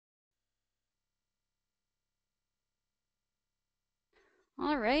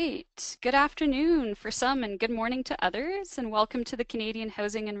All right. Good afternoon for some and good morning to others, and welcome to the Canadian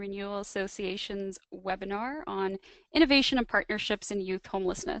Housing and Renewal Association's webinar on Innovation and Partnerships in Youth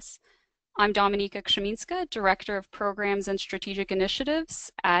Homelessness. I'm Dominika Krzeminska, Director of Programs and Strategic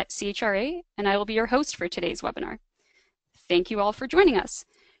Initiatives at CHRA, and I will be your host for today's webinar. Thank you all for joining us.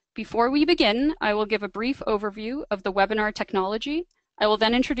 Before we begin, I will give a brief overview of the webinar technology. I will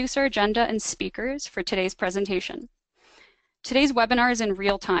then introduce our agenda and speakers for today's presentation. Today's webinar is in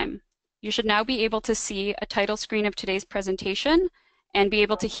real time. You should now be able to see a title screen of today's presentation and be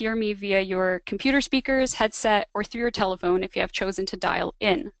able to hear me via your computer speakers, headset, or through your telephone if you have chosen to dial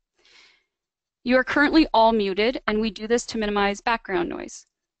in. You are currently all muted, and we do this to minimize background noise.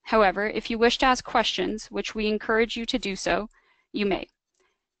 However, if you wish to ask questions, which we encourage you to do so, you may.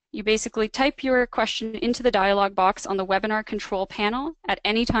 You basically type your question into the dialog box on the webinar control panel at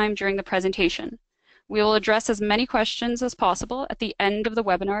any time during the presentation. We will address as many questions as possible at the end of the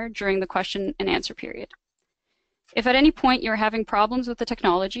webinar during the question and answer period. If at any point you're having problems with the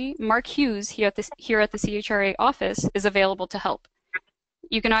technology, Mark Hughes here at the CHRA office is available to help.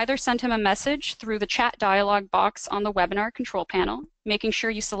 You can either send him a message through the chat dialog box on the webinar control panel, making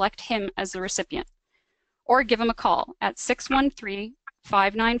sure you select him as the recipient, or give him a call at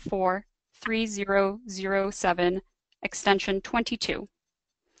 613-594-3007, extension 22.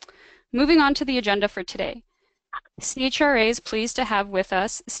 Moving on to the agenda for today. CHRA is pleased to have with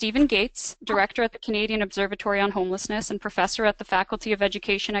us Stephen Gates, Director at the Canadian Observatory on Homelessness and Professor at the Faculty of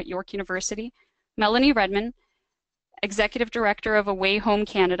Education at York University, Melanie Redman, Executive Director of Away Home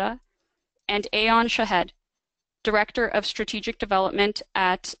Canada, and Ayan Shahed, Director of Strategic Development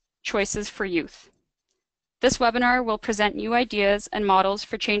at Choices for Youth. This webinar will present new ideas and models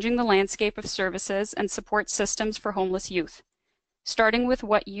for changing the landscape of services and support systems for homeless youth. Starting with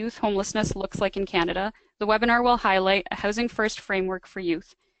what youth homelessness looks like in Canada, the webinar will highlight a Housing First framework for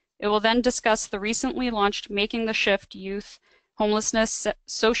youth. It will then discuss the recently launched Making the Shift Youth Homelessness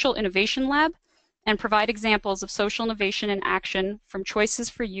Social Innovation Lab and provide examples of social innovation in action from Choices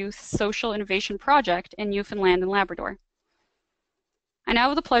for Youth Social Innovation Project in Newfoundland and Labrador. I now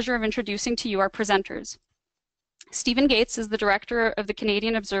have the pleasure of introducing to you our presenters. Stephen Gates is the Director of the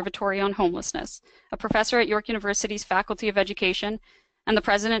Canadian Observatory on Homelessness, a professor at York University's Faculty of Education, and the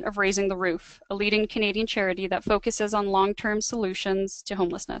President of Raising the Roof, a leading Canadian charity that focuses on long-term solutions to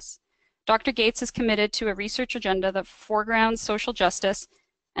homelessness. Dr. Gates is committed to a research agenda that foregrounds social justice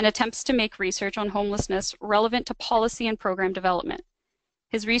and attempts to make research on homelessness relevant to policy and program development.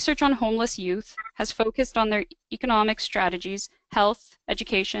 His research on homeless youth has focused on their economic strategies, health,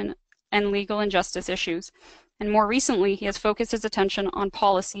 education, and legal and justice issues. And more recently, he has focused his attention on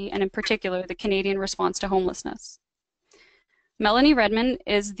policy and in particular, the Canadian response to homelessness. Melanie Redman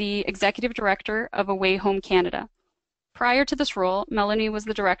is the Executive Director of Away Home Canada. Prior to this role, Melanie was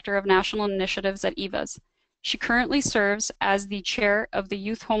the Director of National Initiatives at EVAS. She currently serves as the Chair of the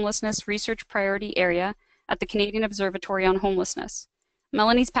Youth Homelessness Research Priority Area at the Canadian Observatory on Homelessness.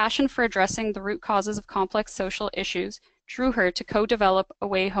 Melanie's passion for addressing the root causes of complex social issues drew her to co-develop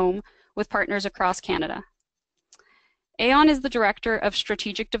Away Home with partners across Canada. Ayan is the Director of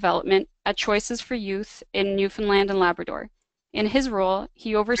Strategic Development at Choices for Youth in Newfoundland and Labrador. In his role,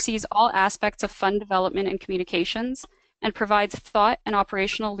 he oversees all aspects of fund development and communications and provides thought and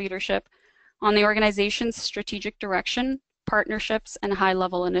operational leadership on the organization's strategic direction, partnerships, and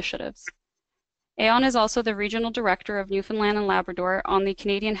high-level initiatives. Ayan is also the Regional Director of Newfoundland and Labrador on the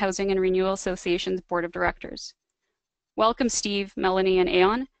Canadian Housing and Renewal Association's Board of Directors. Welcome, Steve, Melanie, and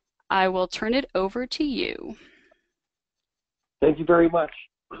Ayan. I will turn it over to you. Thank you very much.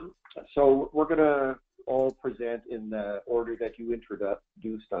 So we're going to all present in the order that you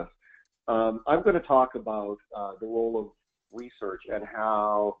introduced us. I'm going to talk about the role of research and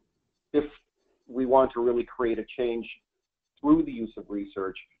how, if we want to really create a change through the use of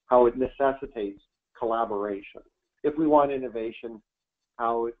research, how it necessitates collaboration. If we want innovation,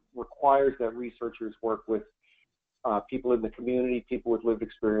 how it requires that researchers work with people in the community, people with lived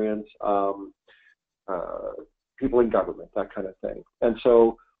experience, people in government, that kind of thing. And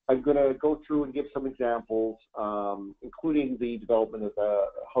so I'm going to go through and give some examples, including the development of the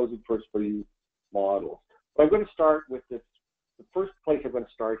Housing First for Youth models. But I'm going to start with this. The first place I'm going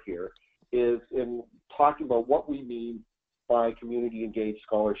to start here is in talking about what we mean by community-engaged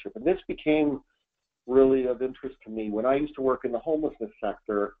scholarship. And this became really of interest to me when I used to work in the homelessness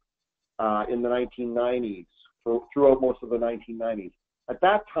sector in the 1990s, throughout most of the 1990s. At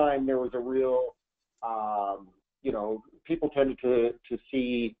that time, there was a real people tended to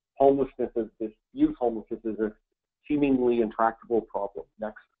see homelessness as this, youth homelessness as a seemingly intractable problem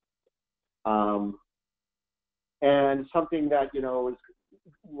next. And something that, is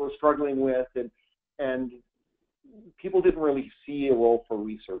struggling with, and people didn't really see a role for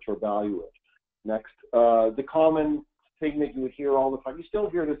research or value it. Next, the common thing that you would hear all the time, you still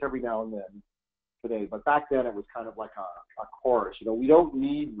hear this every now and then today, but back then it was kind of like a chorus. You know, we don't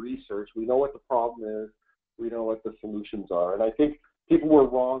need research. We know what the problem is. We know what the solutions are. And I think people were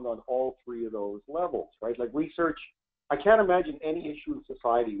wrong on all three of those levels, right? Like research, I can't imagine any issue in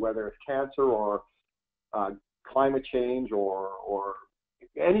society, whether it's cancer or climate change or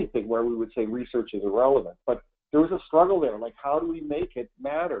anything, where we would say research is irrelevant. But there was a struggle there. Like, how do we make it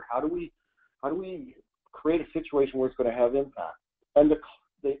matter? How do we create a situation where it's going to have impact? And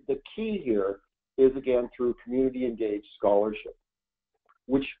the key here is, again, through community-engaged scholarship,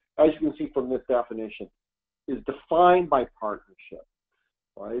 which, as you can see from this definition, is defined by partnership,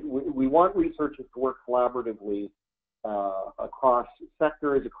 right? We want researchers to work collaboratively across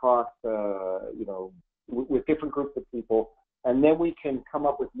sectors, across, with different groups of people, and then we can come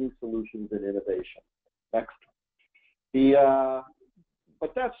up with new solutions and innovation. Next.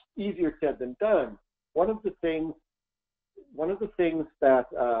 But that's easier said than done. One of the things that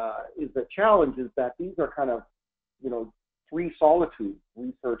is a challenge is that these are kind of, three solitudes: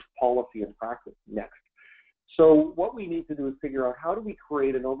 research, policy, and practice. Next. So what we need to do is figure out, how do we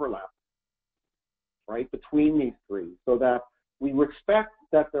create an overlap, right, between these three, so that we respect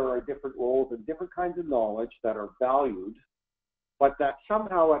that there are different roles and different kinds of knowledge that are valued, but that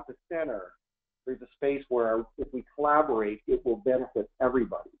somehow at the center there's a space where, if we collaborate, it will benefit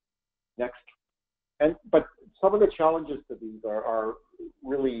everybody. Next. But some of the challenges to these are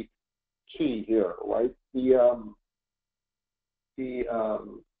really key here, right?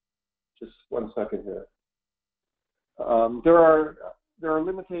 Just 1 second here. There are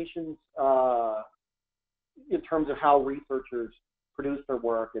limitations in terms of how researchers produce their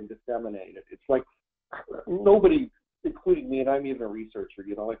work and disseminate it. It's like nobody, including me, and I'm even a researcher,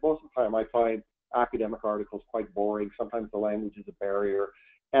 like most of the time I find academic articles quite boring. Sometimes the language is a barrier,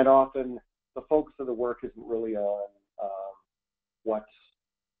 and often the focus of the work isn't really on what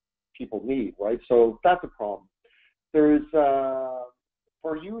people need, right? So that's a problem. There's,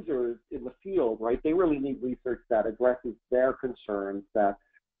 for users in the field, right, they really need research that addresses their concerns, that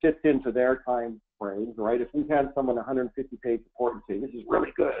fits into their time frames, right? If we hand someone a 150-page report and say, this is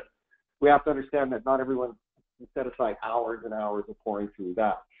really good, we have to understand that not everyone can set aside hours and hours of pouring through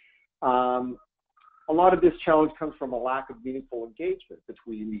that. A lot of this challenge comes from a lack of meaningful engagement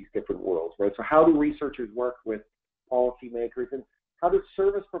between these different worlds, right? So how do researchers work with policymakers, and how do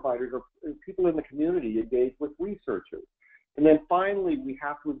service providers or people in the community engage with researchers? And then finally, we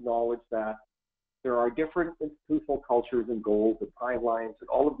have to acknowledge that there are different institutional cultures and goals and timelines and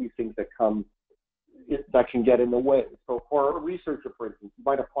all of these things that can get in the way. So for a researcher, for instance, you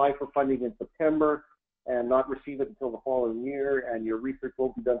might apply for funding in September and not receive it until the following year, and your research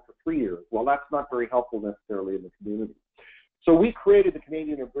won't be done for 3 years. Well, that's not very helpful necessarily in the community. So we created the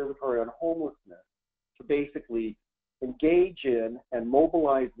Canadian Observatory on Homelessness to basically engage in and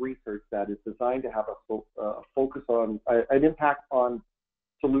mobilize research that is designed to have a focus on an impact on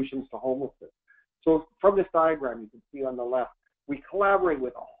solutions to homelessness. So from this diagram, you can see on the left, we collaborate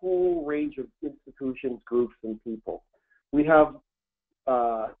with a whole range of institutions, groups, and people. We have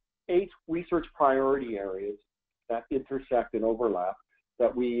 8 research priority areas that intersect and overlap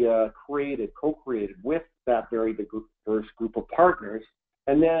that we co-created with that very diverse group of partners.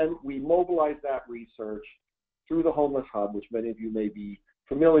 And then we mobilize that research through the Homeless Hub, which many of you may be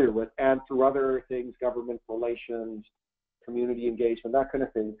familiar with, and through other things, government relations, community engagement, that kind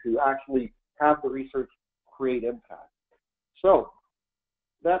of thing, to actually have the research create impact. So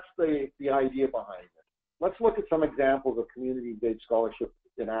that's the idea behind it. Let's look at some examples of community-engaged scholarship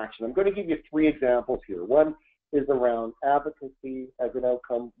in action. I'm going to give you 3 examples here. One is around advocacy as an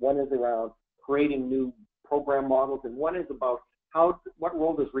outcome. One is around creating new program models, and one is about what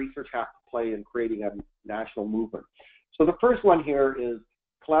role does research have to play in creating a national movement. So the first one here is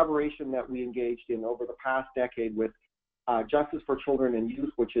collaboration that we engaged in over the past decade with Justice for Children and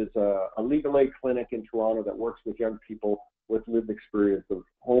Youth, which is a legal aid clinic in Toronto that works with young people with lived experience of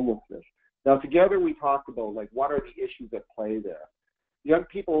homelessness. Now, together we talked about, like, what are the issues at play there. Young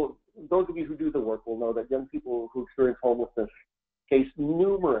people, those of you who do the work will know that young people who experience homelessness face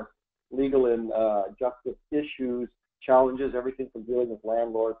numerous legal and justice issues, challenges, everything from dealing with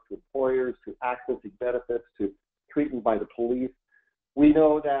landlords to employers to accessing benefits to treatment by the police. We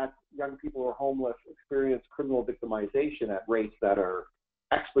know that young people who are homeless experience criminal victimization at rates that are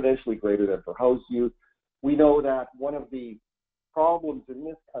exponentially greater than for house youth. We know that one of the problems in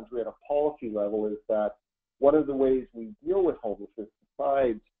this country at a policy level is that one of the ways we deal with homelessness,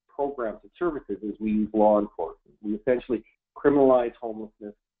 besides programs and services, is we use law enforcement. We essentially criminalize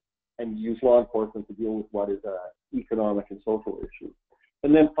homelessness and use law enforcement to deal with what is an economic and social issue.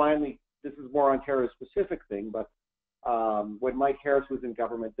 And then finally, this is more Ontario-specific thing, but when Mike Harris was in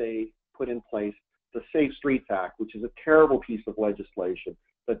government, they put in place the Safe Streets Act, which is a terrible piece of legislation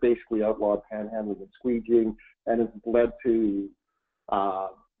that basically outlawed panhandling and squeegeeing and has led to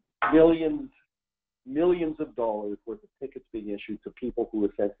millions of dollars worth of tickets being issued to people who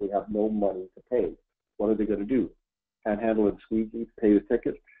essentially have no money to pay. What are they going to do? Panhandle and squeegee, pay the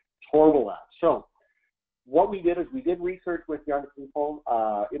ticket? It's horrible act. So what we did is we did research with young people,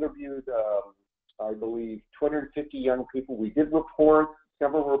 interviewed, I believe, 250 young people. We did reports,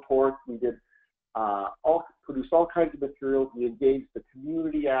 several reports. We did produced all kinds of materials. We engaged the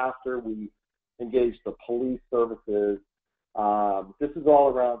community after. We engaged the police services. This is all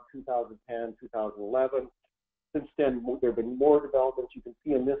around 2010, 2011. Since then, there have been more developments. You can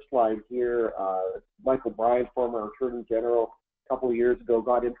see in this slide here, Michael Bryan, former Attorney General, a couple of years ago,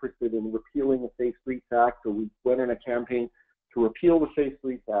 got interested in repealing the Safe Streets Act. So we went in a campaign to repeal the Safe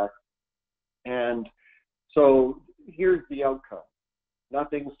Streets Act. And so here's the outcome.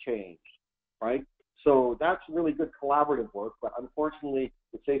 Nothing's changed, right? So that's really good collaborative work, but unfortunately,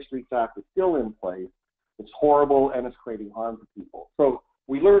 the Safe Streets Act is still in place. It's horrible and it's creating harm to people. So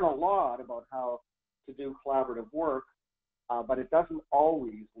we learn a lot about how to do collaborative work, but it doesn't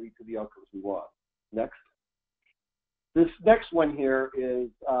always lead to the outcomes we want. Next. This next one here is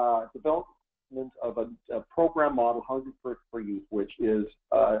development of a program model, Housing First for Youth, which is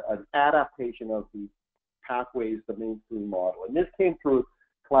an adaptation of the Pathways, the mainstream model. And this came through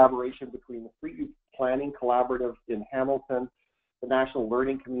collaboration between the Street Youth Planning Collaborative in Hamilton, the National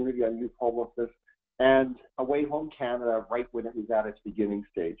Learning Community on Youth Homelessness, and Away Home Canada right when it was at its beginning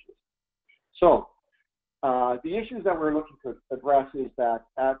stages. So the issues that we're looking to address is that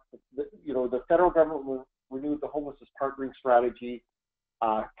the federal government renewed the homelessness partnering strategy,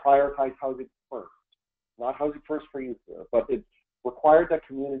 prioritized housing first, not housing first for youth, but it required that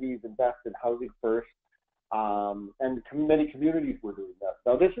communities invest in housing first, and many communities were doing that.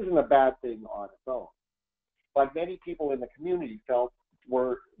 Now this isn't a bad thing on its own, but many people in the community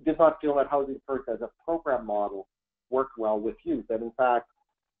did not feel that housing first as a program model worked well with youth, and in fact,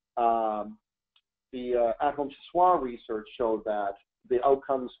 the at-home Chiswa research showed that the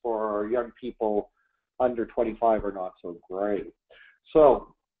outcomes for young people under 25 are not so great.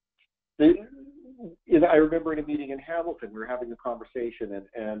 So I remember in a meeting in Hamilton, we were having a conversation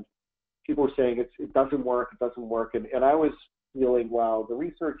and people were saying it doesn't work, and I was feeling, wow, the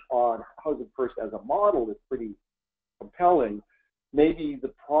research on housing first as a model is pretty compelling. Maybe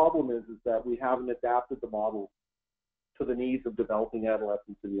the problem is that we haven't adapted the model to the needs of developing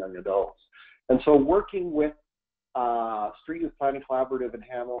adolescents and young adults. And so working with Street Youth Planning Collaborative in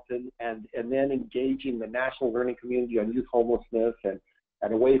Hamilton and then engaging the national learning community on youth homelessness and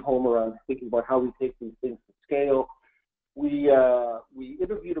Away Home around thinking about how we take these things to scale, we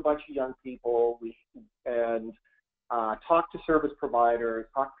interviewed a bunch of young people and talked to service providers,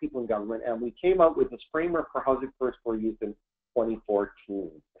 talked to people in government, and we came out with this framework for Housing First for Youth in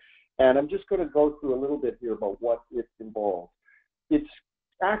 2014. And I'm just going to go through a little bit here about what it involves. It's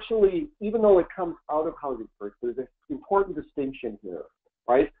actually, even though it comes out of Housing First, there's an important distinction here,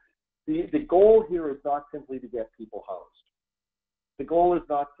 right? The goal here is not simply to get people housed. The goal is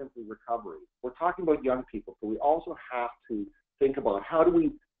not simply recovery. We're talking about young people, so we also have to think about how do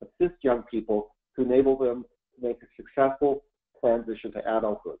we assist young people to enable them to make a successful transition to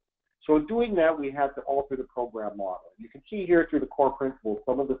adulthood. So in doing that, we had to alter the program model. You can see here through the core principles,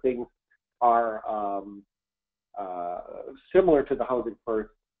 some of the things are similar to the Housing First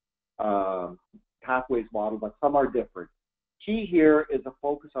Pathways model, but some are different. Key here is a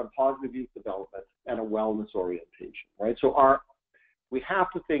focus on positive youth development and a wellness orientation, right? So we have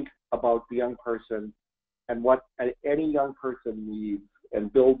to think about the young person and what any young person needs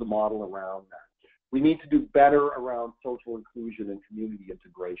and build the model around that. We need to do better around social inclusion and community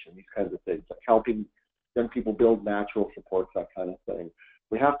integration, these kinds of things, like helping young people build natural supports, that kind of thing.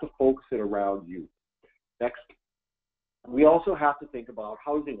 We have to focus it around youth. Next. We also have to think about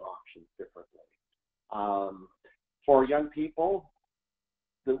housing options differently. For young people,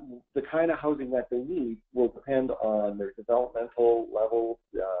 the kind of housing that they need will depend on their developmental level,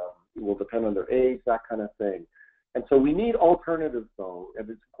 it will depend on their age, that kind of thing. And so we need alternatives, though, and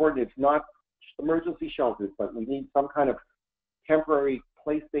it's important. It's not emergency shelters, but we need some kind of temporary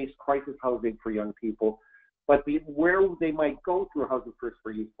place-based crisis housing for young people. But where they might go through a Housing First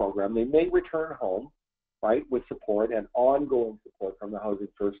for Youth program, they may return home, right, with support and ongoing support from the Housing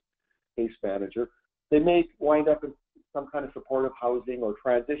First case manager. They may wind up in some kind of supportive housing or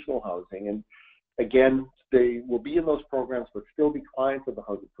transitional housing. Again, they will be in those programs, but still be clients of the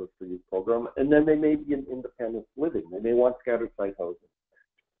Housing First for Youth program, and then they may be in independent living. They may want scattered site housing.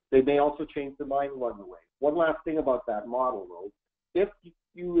 They may also change their mind along the way. One last thing about that model, though, if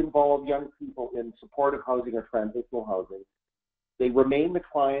you involve young people in supportive housing or transitional housing, they remain the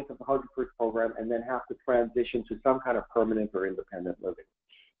client of the Housing First program and then have to transition to some kind of permanent or independent living.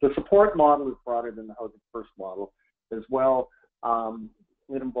 The support model is broader than the Housing First model as well.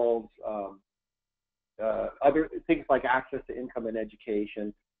 It involves other things like access to income and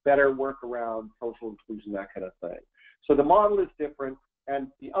education, better work around social inclusion, that kind of thing. So the model is different,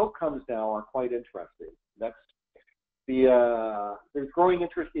 and the outcomes now are quite interesting. That's there's growing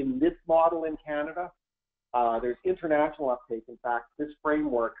interest in this model in Canada. There's international uptake. In fact, this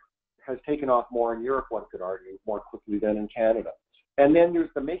framework has taken off more in Europe, one could argue, more quickly than in Canada. And then there's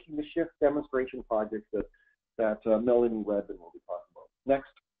the Making the Shift demonstration project that Melanie Redmond will be talking about.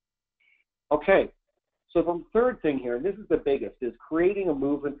 Next. Okay. So the third thing here, and this is the biggest, is creating a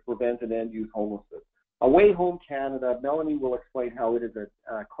movement to prevent and end youth homelessness. Away Home Canada, Melanie will explain how it is a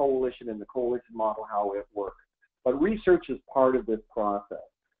coalition and the coalition model, how it works. But research is part of this process.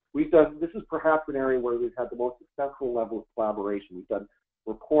 This is perhaps an area where we've had the most successful level of collaboration. We've done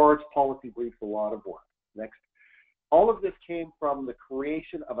reports, policy briefs, a lot of work. Next. All of this came from the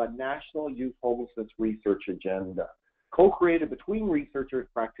creation of a national youth homelessness research agenda, co-created between researchers,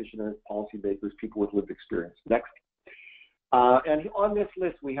 practitioners, policymakers, people with lived experience. Next. And on this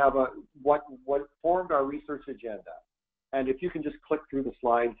list, we have what formed our research agenda. And if you can just click through the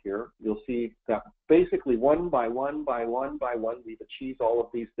slides here, you'll see that basically one by one, we've achieved all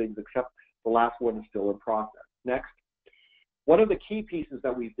of these things, except the last one is still in process. Next. One of the key pieces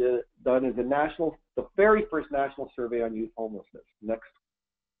that we've done is the very first national survey on youth homelessness. Next.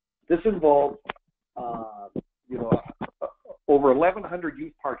 This involved, over 1,100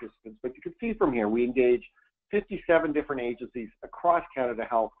 youth participants, but you can see from here, we engaged 57 different agencies across Canada to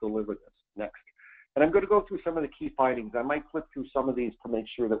help deliver this. Next. And I'm going to go through some of the key findings. I might flip through some of these to make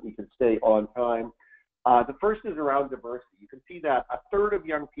sure that we can stay on time. The first is around diversity. You can see that a third of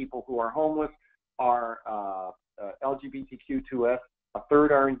young people who are homeless are LGBTQ2S, a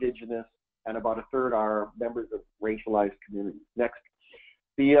third are Indigenous, and about a third are members of racialized communities. Next.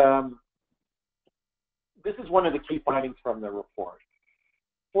 This is one of the key findings from the report.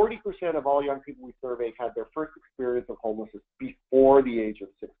 40% of all young people we surveyed had their first experience of homelessness before the age of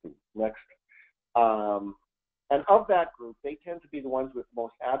 60. Next. And of that group, they tend to be the ones with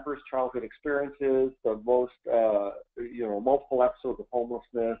most adverse childhood experiences, the most, multiple episodes of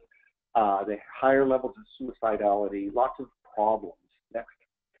homelessness, the higher levels of suicidality, lots of problems. Next.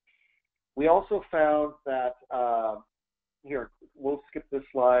 We also found that, here, we'll skip this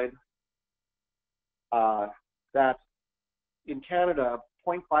slide, that in Canada,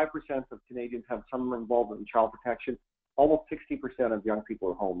 0.5% of Canadians have some involvement in child protection. Almost 60% of young people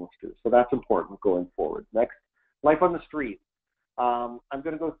are homeless too. So that's important going forward. Next, life on the street. I'm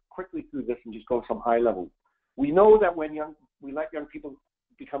going to go quickly through this and just go some high level. We know that when we let young people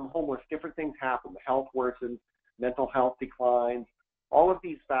become homeless, different things happen. The health worsens, mental health declines. All of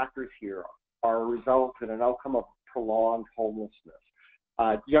these factors here are a result and an outcome of prolonged homelessness.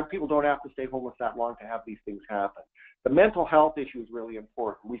 Young people don't have to stay homeless that long to have these things happen. The mental health issue is really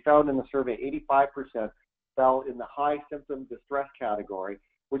important. We found in the survey 85% fell in the high symptom distress category,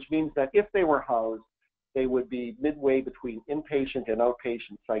 which means that if they were housed, they would be midway between inpatient and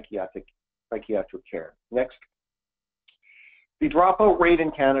outpatient psychiatric care. Next. The dropout rate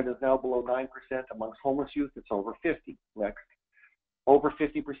in Canada is now below 9% amongst homeless youth. It's over 50. Next. Over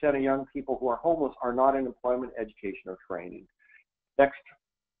 50% of young people who are homeless are not in employment, education, or training. Next.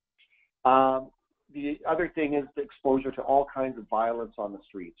 The other thing is the exposure to all kinds of violence on the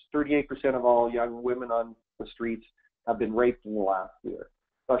streets. 38% of all young women on the streets have been raped in the last year.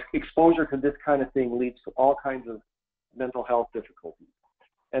 So exposure to this kind of thing leads to all kinds of mental health difficulties.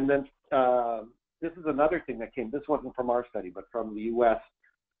 And then this is another thing that came, this wasn't from our study, but from the US,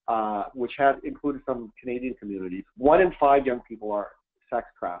 which had included some Canadian communities. 1 in 5 young people are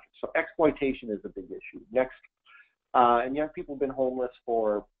sex trafficked. So exploitation is a big issue. Next, and young people have been homeless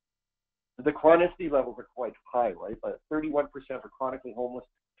for, the chronicity levels are quite high, right? But 31% are chronically homeless,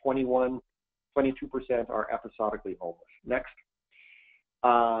 22% are episodically homeless. Next.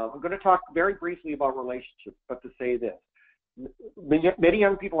 I'm going to talk very briefly about relationships, but to say this. Many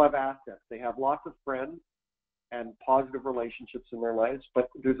young people have assets. They have lots of friends and positive relationships in their lives, but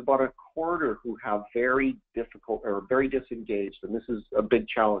there's about a quarter who have very difficult or very disengaged, and this is a big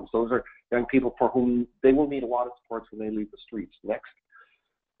challenge. Those are young people for whom they will need a lot of supports when they leave the streets. Next.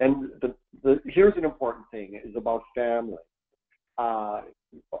 And here's an important thing, is about family.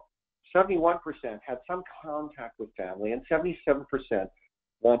 71% had some contact with family, and 77%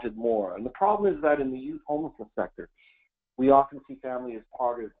 wanted more. And the problem is that in the youth homelessness sector, we often see family as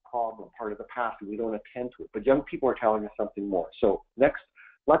part of the problem, part of the past, and we don't attend to it. But young people are telling us something more. So next,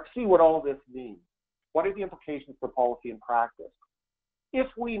 let's see what all this means. What are the implications for policy and practice? If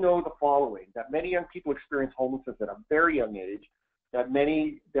we know the following, that many young people experience homelessness at a very young age, that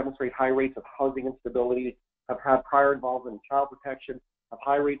many demonstrate high rates of housing instability, have had prior involvement in child protection, have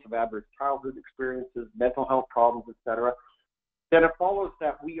high rates of adverse childhood experiences, mental health problems, etc., then it follows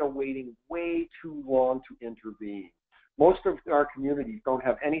that we are waiting way too long to intervene. Most of our communities don't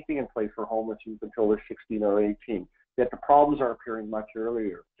have anything in place for homeless youth until they're 16 or 18, yet the problems are appearing much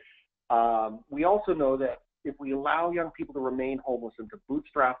earlier. We also know that if we allow young people to remain homeless and to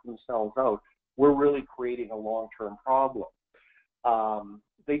bootstrap themselves out, we're really creating a long-term problem.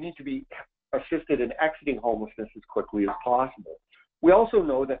 They need to be assisted in exiting homelessness as quickly as possible. We also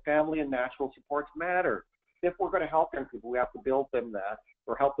know that family and natural supports matter. If we're going to help young people, we have to build them that,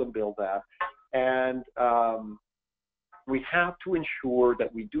 or help them build that. And we have to ensure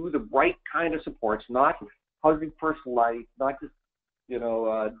that we do the right kind of supports, not housing first light, not just,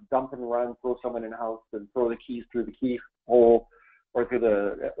 dump and run, throw someone in a house and throw the keys through the keyhole or through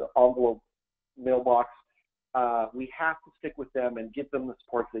the envelope mailbox. We have to stick with them and give them the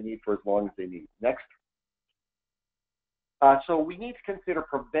supports they need for as long as they need. Next. So we need to consider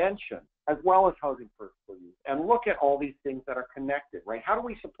prevention as well as housing first for youth and look at all these things that are connected, right? How do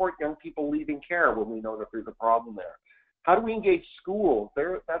we support young people leaving care when we know that there's a problem there? How do we engage schools?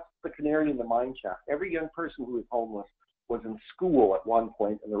 That's the canary in the mine shaft. Every young person who is homeless was in school at one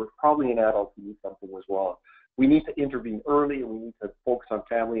point, and there was probably an adult who knew something was wrong. We need to intervene early, and we need to focus on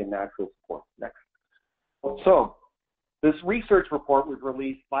family and natural support. Next. So this research report was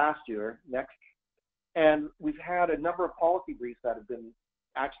released last year. Next. And we've had a number of policy briefs that have been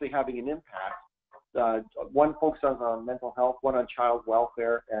actually having an impact. One focuses on mental health, one on child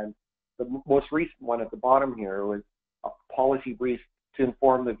welfare, and the most recent one at the bottom here was a policy brief to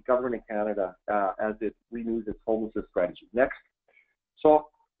inform the government of Canada as it renews its homelessness strategy. Next. So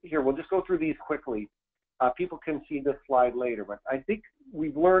here, we'll just go through these quickly. People can see this slide later, but I think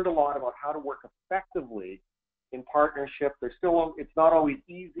we've learned a lot about how to work effectively in partnership. It's not always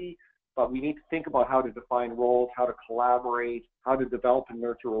easy, but we need to think about how to define roles, how to collaborate, how to develop and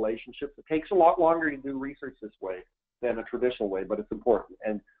nurture relationships. It takes a lot longer to do research this way than a traditional way, but it's important.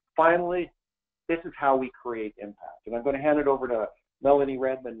 And finally, this is how we create impact. And I'm going to hand it over to Melanie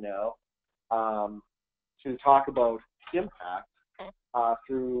Redmond now to talk about impact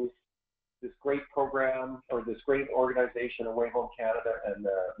through this great program or this great organization, Away Home Canada and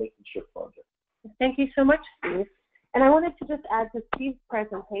the Make and Shift Project. Thank you so much, Steve. And I wanted to just add to Steve's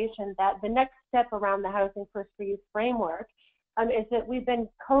presentation that the next step around the Housing First for Youth framework is that we've been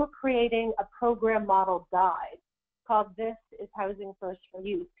co-creating a program model guide called This is Housing First for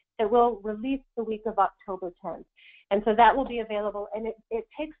Youth that will release the week of October 10th. And so that will be available, and it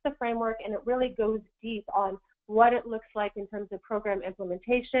takes the framework and it really goes deep on what it looks like in terms of program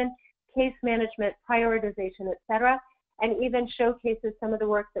implementation, case management, prioritization, et cetera, and even showcases some of the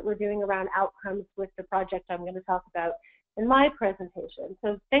work that we're doing around outcomes with the project I'm going to talk about in my presentation.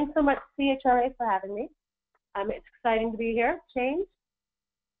 So thanks so much, CHRA, for having me. It's exciting to be here. Change.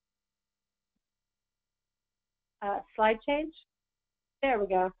 Slide change. There we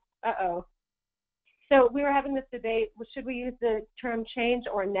go. Uh-oh. So we were having this debate, should we use the term change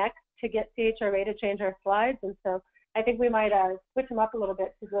or next to get CHRA to change our slides? And so I think we might switch them up a little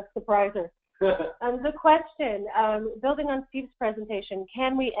bit to just surprise her. The question, building on Steve's presentation,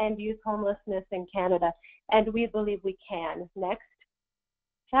 can we end youth homelessness in Canada? And we believe we can. Next.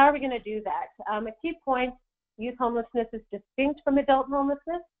 So how are we going to do that? A key point, youth homelessness is distinct from adult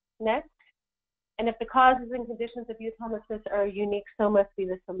homelessness. Next. And if the causes and conditions of youth homelessness are unique, so must be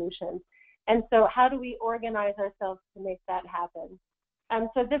the solutions. And so how do we organize ourselves to make that happen?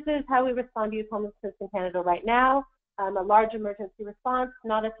 So this is how we respond to youth homelessness in Canada right now. A large emergency response,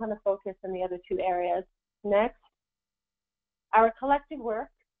 not a ton of focus in the other two areas. Next. Our collective work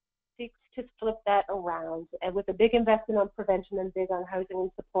seeks to flip that around, and with a big investment on prevention and big on housing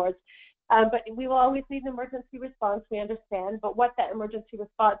and supports. But we will always need an emergency response, we understand, but what that emergency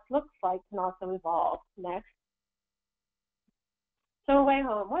response looks like can also evolve. Next. So Away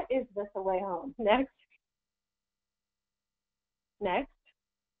Home, what is this Away Home? Next. Next.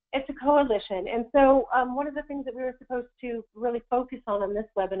 It's a coalition, and so one of the things that we were supposed to really focus on this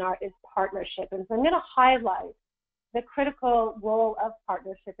webinar is partnership, and so I'm going to highlight the critical role of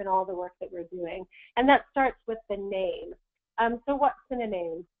partnership in all the work that we're doing, and that starts with the name. So what's in a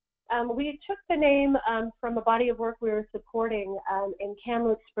name? We took the name from a body of work we were supporting in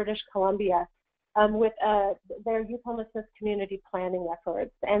Kamloops, British Columbia, with their youth homelessness community planning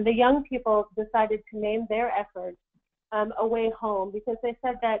efforts. And the young people decided to name their efforts A Way Home, because they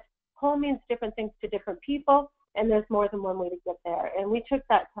said that home means different things to different people, and there's more than one way to get there. And we took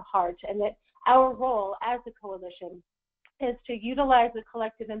that to heart, and that our role as a coalition is to utilize the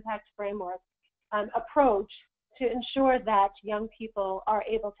collective impact framework approach to ensure that young people are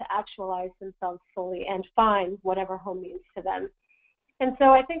able to actualize themselves fully and find whatever home means to them. And so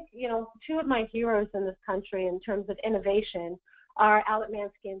I think, you know, two of my heroes in this country in terms of innovation are Alec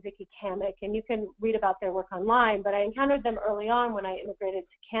Mansky and Vicky Kamek, and you can read about their work online, but I encountered them early on when I immigrated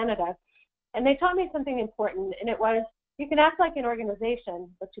to Canada, and they taught me something important, and it was, you can act like an organization,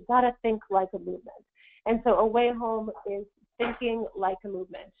 but you gotta think like a movement. And so A Way Home is thinking like a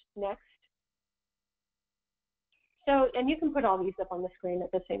movement. Next. So, and you can put all these up on the screen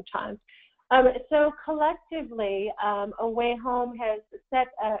at the same time. So collectively, A Way Home has set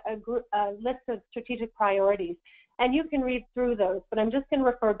a list of strategic priorities, and you can read through those, but I'm just going to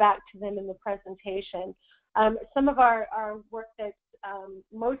refer back to them in the presentation. Some of our work that's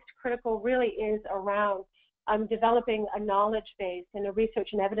most critical really is around developing a knowledge base and a research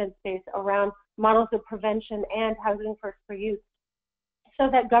and evidence base around models of prevention and housing first for youth, so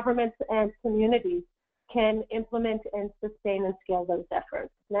that governments and communities can implement and sustain and scale those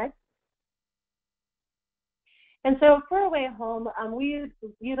efforts. Next. And so for A Way Home, we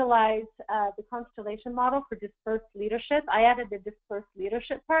utilize the constellation model for dispersed leadership. I added the dispersed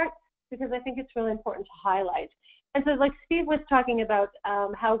leadership part because I think it's really important to highlight. And so like Steve was talking about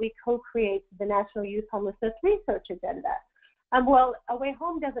how we co-create the National Youth Homelessness Research Agenda. Well, A Way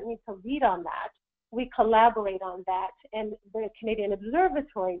Home doesn't need to lead on that. We collaborate on that, and the Canadian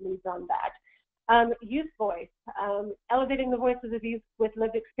Observatory leads on that. Youth voice, elevating the voices of youth with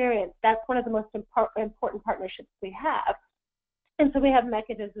lived experience. That's one of the most important partnerships we have. And so we have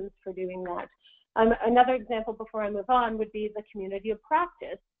mechanisms for doing that. Another example before I move on would be the community of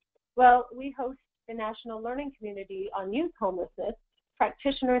practice. Well, we host the National Learning Community on Youth Homelessness,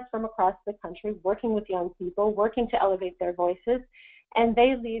 practitioners from across the country working with young people, working to elevate their voices, and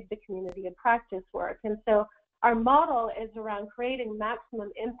they lead the community of practice work. And so our model is around creating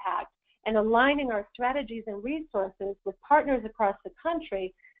maximum impact and aligning our strategies and resources with partners across the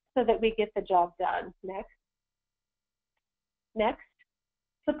country so that we get the job done. Next. Next.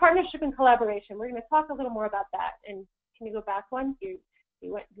 So partnership and collaboration. We're going to talk a little more about that. And can you go back one? You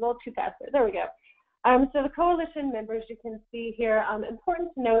went a little too fast there. There we go. So the coalition members, you can see here,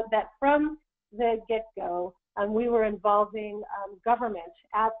 important to note that from the get-go, we were involving government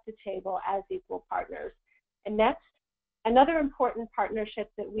at the table as equal partners. And next. Another important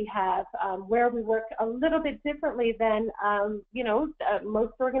partnership that we have, where we work a little bit differently than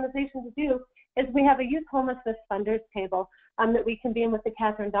most organizations do, is we have a youth homelessness funders table that we convene with the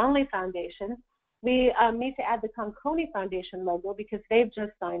Catherine Donnelly Foundation. We need to add the Conconi Foundation logo because they've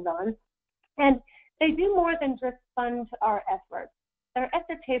just signed on, and they do more than just fund our efforts. They're at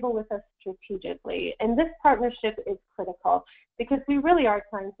the table with us strategically, and this partnership is critical because we really are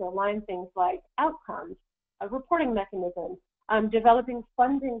trying to align things like outcomes, reporting mechanisms, developing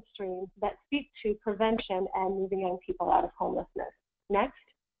funding streams that speak to prevention and moving young people out of homelessness. Next.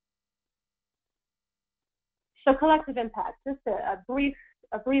 So collective impact, just a brief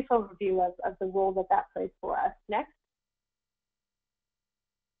overview of the role that plays for us. Next.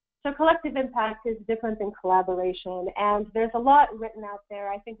 So collective impact is different than collaboration, and there's a lot written out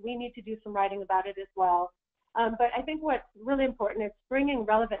there. I think we need to do some writing about it as well. But I think what's really important is bringing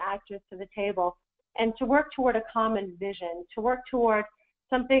relevant actors to the table and to work toward a common vision, to work toward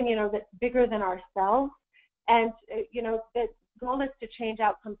something, that's bigger than ourselves. And, the goal is to change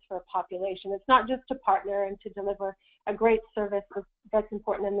outcomes for a population. It's not just to partner and to deliver a great service that's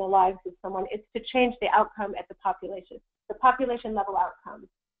important in the lives of someone. It's to change the outcome at the population level outcomes.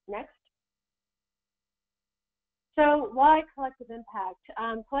 Next. So why collective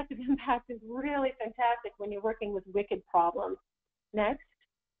impact? Collective impact is really fantastic when you're working with wicked problems. Next.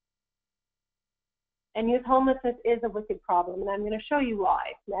 And youth homelessness is a wicked problem, and I'm going to show you why.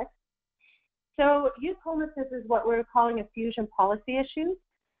 Next. So youth homelessness is what we're calling a fusion policy issue,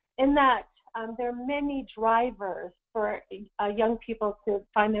 in that there are many drivers for young people to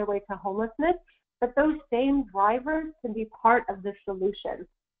find their way to homelessness, but those same drivers can be part of the solution.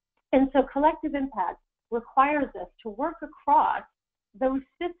 And so collective impact requires us to work across those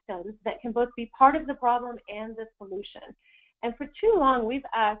systems that can both be part of the problem and the solution. And for too long, we've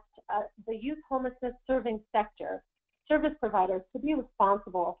asked the youth homelessness serving sector, service providers, to be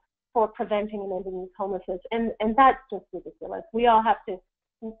responsible for preventing and ending youth homelessness, and that's just ridiculous. We all have to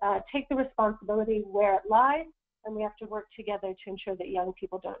take the responsibility where it lies, and we have to work together to ensure that young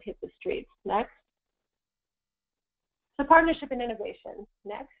people don't hit the streets. Next. So partnership and innovation.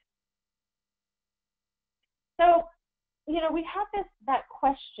 Next. So, you know, we had that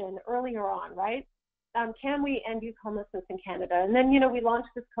question earlier on, right? Can we end youth homelessness in Canada? And then, you know, we launched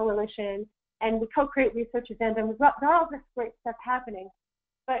this coalition and we co-create research agenda, and we've got all this great stuff happening.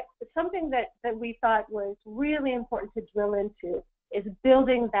 But something that we thought was really important to drill into is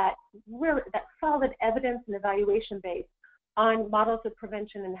building that solid evidence and evaluation base on models of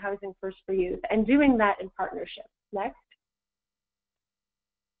prevention and housing first for youth, and doing that in partnership. Next.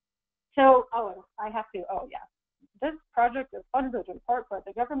 So, this project is funded in part by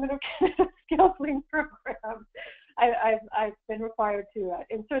the Government of Canada Skills Link program. I've been required to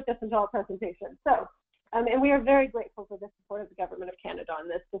insert this into all presentations. So, and we are very grateful for the support of the Government of Canada on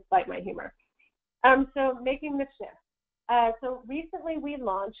this, despite my humor. So, making the shift. So recently we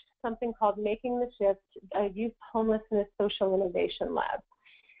launched something called Making the Shift, a Youth Homelessness Social Innovation Lab.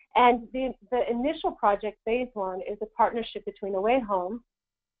 And the initial project, phase 1, is a partnership between Away Home,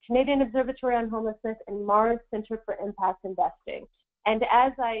 Canadian Observatory on Homelessness, and Mars Center for Impact Investing. And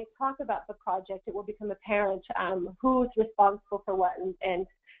as I talk about the project, it will become apparent who's responsible for what and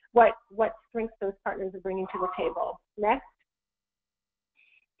what strengths those partners are bringing to the table. Next.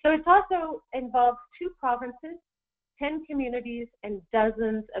 So it's also involves 2 provinces, 10 communities, and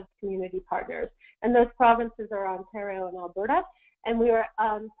dozens of community partners. And those provinces are Ontario and Alberta. And we are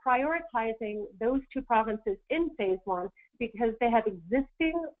prioritizing those 2 provinces in phase 1 because they have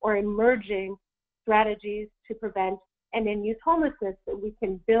existing or emerging strategies to prevent and end youth homelessness that we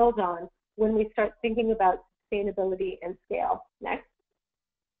can build on when we start thinking about sustainability and scale. Next.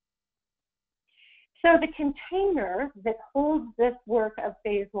 So the container that holds this work of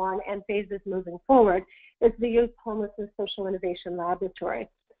phase 1 and phases moving forward is the Youth Homelessness Social Innovation Laboratory.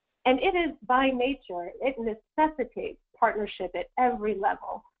 And it is by nature, it necessitates partnership at every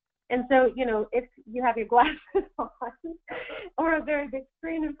level. And so, you know, if you have your glasses on or a very big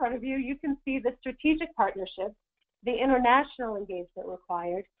screen in front of you, you can see the strategic partnerships, the international engagement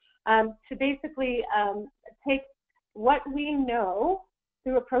required to basically take what we know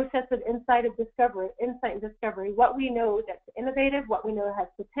through a process of insight and discovery, what we know that's innovative, what we know has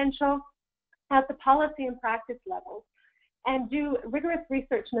potential at the policy and practice levels, and do rigorous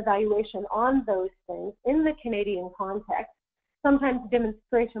research and evaluation on those things in the Canadian context. Sometimes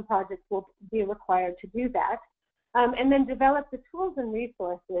demonstration projects will be required to do that, and then develop the tools and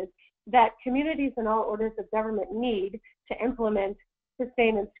resources that communities and all orders of government need to implement,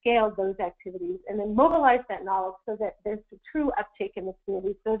 sustain, and scale those activities, and then mobilize that knowledge so that there's a true uptake in the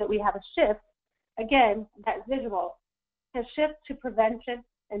community, so that we have a shift, again, that visual, a shift to prevention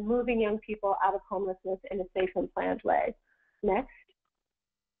and moving young people out of homelessness in a safe and planned way. Next.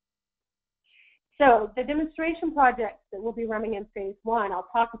 So the demonstration projects that we'll be running in phase 1, I'll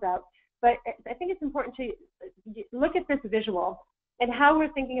talk about, but I think it's important to look at this visual and how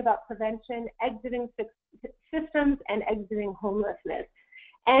we're thinking about prevention, exiting systems, and exiting homelessness.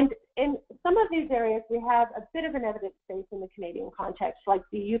 And in some of these areas, we have a bit of an evidence base in the Canadian context, like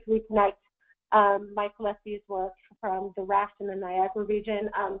the Youth Reconnect, Mike Gillespie's work from the Raft in the Niagara region,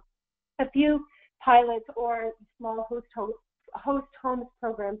 a few pilots or small host homes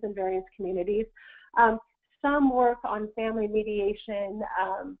programs in various communities, some work on family mediation,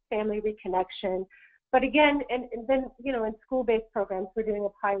 family reconnection. But again, and then, you know, in school-based programs, we're doing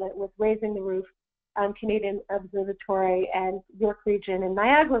a pilot with Raising the Roof, Canadian Observatory, and York Region and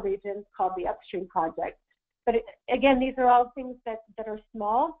Niagara Region called the Upstream Project. But again, these are all things that are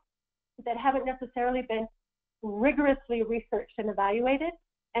small, that haven't necessarily been rigorously researched and evaluated,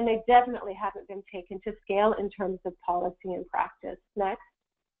 and they definitely haven't been taken to scale in terms of policy and practice. Next.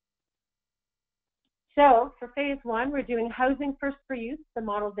 So for phase 1, we're doing Housing First for Youth, the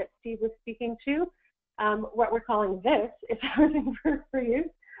model that Steve was speaking to. What we're calling this is Housing First for Youth.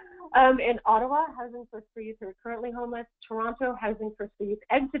 In Ottawa, Housing First for Youth who are currently homeless. Toronto, Housing First for Youth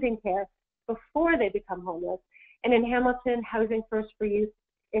exiting care before they become homeless. And in Hamilton, Housing First for Youth,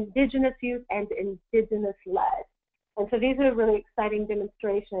 Indigenous Youth, and Indigenous-led. And so these are really exciting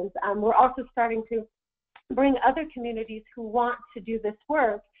demonstrations. We're also starting to bring other communities who want to do this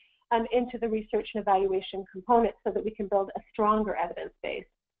work into the research and evaluation component so that we can build a stronger evidence base.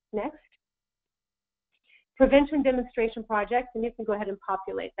 Next. Prevention demonstration projects, and you can go ahead and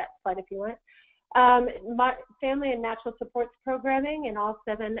populate that slide if you want. Family and natural supports programming in all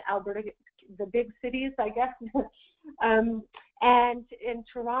 7 Alberta, the big cities, I guess. And in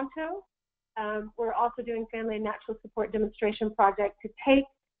Toronto, we're also doing family and natural support demonstration project to take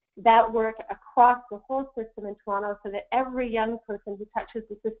that work across the whole system in Toronto so that every young person who touches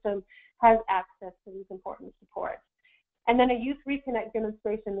the system has access to these important supports. And then a youth reconnect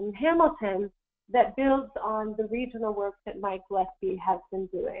demonstration in Hamilton that builds on the regional work that Mike Gillespie has been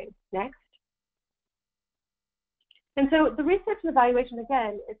doing. Next. And so the research and evaluation,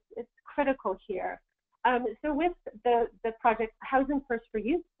 again, it's critical here. So with the project Housing First for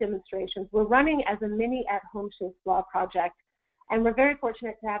Youth demonstrations, we're running as a mini at-home Shays Law project. And we're very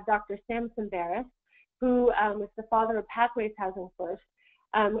fortunate to have Dr. Samson Barris, who is the father of Pathways Housing First,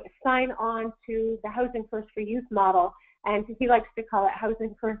 sign on to the Housing First for Youth model, and he likes to call it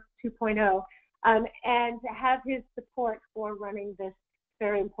Housing First 2.0, and have his support for running this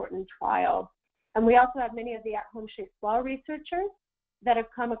very important trial. And we also have many of the at-home Shays Law researchers that have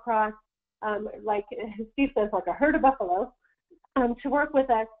come across, like Steve says, like a herd of buffalo, to work with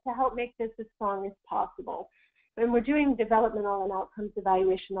us to help make this as strong as possible. And we're doing developmental and outcomes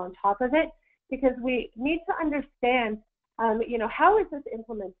evaluation on top of it because we need to understand, how is this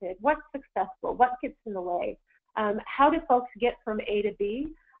implemented? What's successful? What gets in the way? How do folks get from A to B?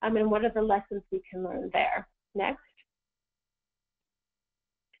 And what are the lessons we can learn there? Next.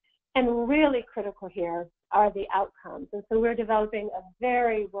 And really critical here are the outcomes. And so we're developing a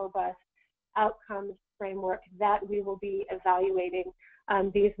very robust outcomes framework that we will be evaluating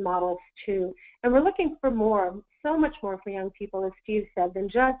these models too. And we're looking for more, so much more for young people, as Steve said, than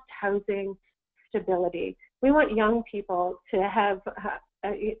just housing stability. We want young people to have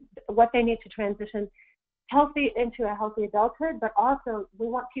what they need to transition into a healthy adulthood, but also we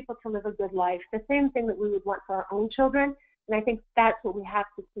want people to live a good life, the same thing that we would want for our own children. And I think that's what we have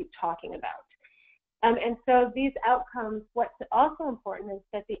to keep talking about. And so these outcomes, what's also important is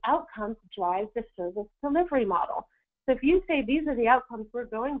that the outcomes drive the service delivery model. So if you say these are the outcomes we're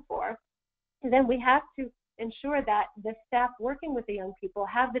going for, then we have to ensure that the staff working with the young people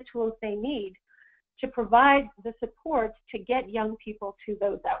have the tools they need to provide the support to get young people to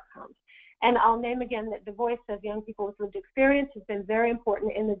those outcomes. And I'll name again that the voice of young people with lived experience has been very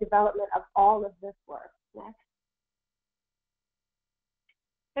important in the development of all of this work. Next.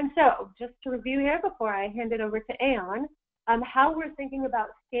 And so, just to review here before I hand it over to Aon, how we're thinking about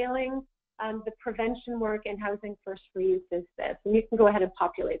scaling the prevention work in Housing First for Youth is this. And you can go ahead and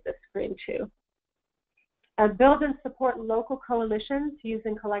populate this screen too. Build and support local coalitions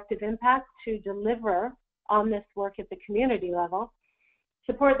using collective impact to deliver on this work at the community level.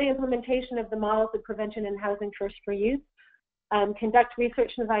 Support the implementation of the models of prevention in Housing First for Youth. Conduct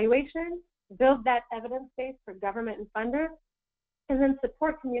research and evaluation. Build that evidence base for government and funders. And then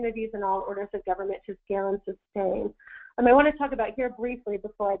support communities in all orders of government to scale and sustain. I want to talk about here briefly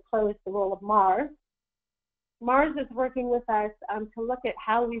before I close the role of Mars. Mars is working with us to look at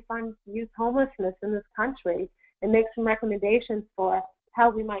how we fund youth homelessness in this country and make some recommendations for how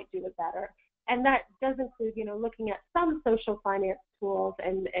we might do it better. And that does include, looking at some social finance tools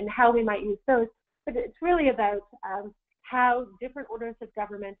and how we might use those. But it's really about how different orders of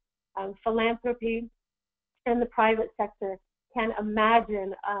government, philanthropy, and the private sector can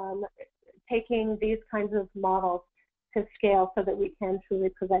imagine taking these kinds of models to scale so that we can truly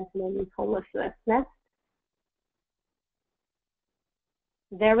prevent and end youth homelessness. Next.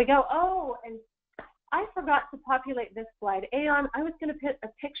 There we go. Oh, and I forgot to populate this slide. Aon, I was going to put a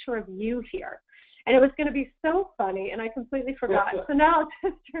picture of you here, and it was going to be so funny, and I completely forgot. So now I'll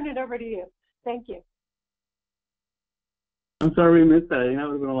just turn it over to you. Thank you. I'm sorry we missed that. That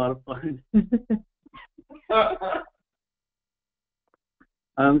would have been a lot of fun.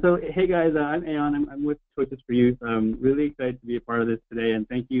 So, hey guys, I'm Aon. I'm with Choices for Youth. I'm really excited to be a part of this today, and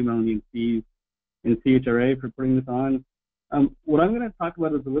thank you, Melanie and Steve and CHRA for putting this on. What I'm going to talk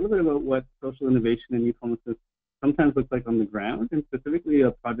about is a little bit about what social innovation and youth homelessness sometimes looks like on the ground, and specifically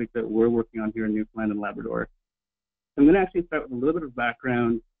a project that we're working on here in Newfoundland and Labrador. I'm going to actually start with a little bit of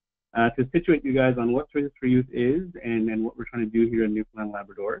background to situate you guys on what Choices for Youth is and what we're trying to do here in Newfoundland and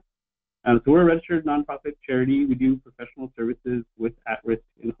Labrador. So we're a registered nonprofit charity. We do professional services with at-risk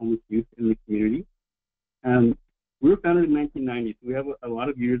and homeless youth in the community. We were founded in 1990, so we have a lot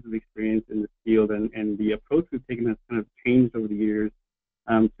of years of experience in this field, and the approach we've taken has kind of changed over the years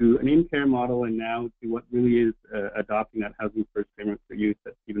to an in-care model and now to what really is adopting that Housing First framework for youth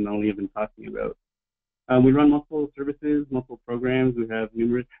that Steve and Melanie have been talking about. We run multiple services, multiple programs. We have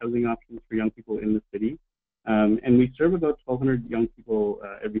numerous housing options for young people in the city. And we serve about 1,200 young people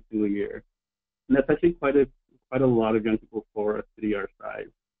every single year. And that's actually quite a lot of young people for a city our size.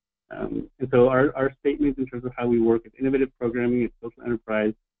 And so our statement in terms of how we work is innovative programming, it's social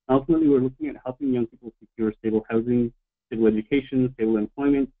enterprise. Ultimately, we're looking at helping young people secure stable housing, stable education, stable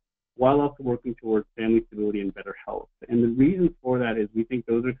employment, while also working towards family stability and better health. And the reason for that is we think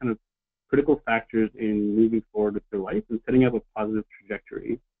those are kind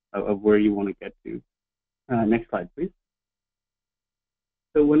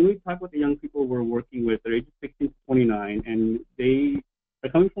when we talk about the young people we're working with, they're ages 16 to 29, and they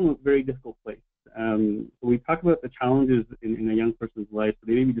are coming from a very difficult place. We talk about the challenges in a young person's life. So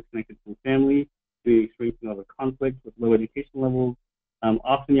they may be disconnected from family, they may be experiencing a lot of conflict with low education levels.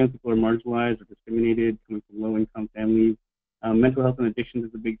 Often young people are marginalized or discriminated, coming from low-income families. Mental health and addiction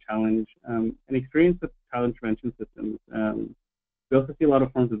is a big challenge, and experience with child intervention systems. We also see a lot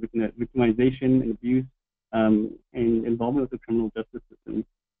of forms of victimization and abuse, and involvement with the criminal justice system.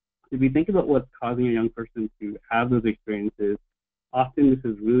 If we think about what's causing a young person to have those experiences, often this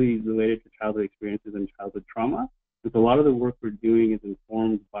is really related to childhood experiences and childhood trauma. Because a lot of the work we're doing is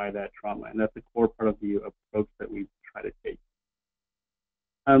informed by that trauma, and that's a core part of the approach that we try to take.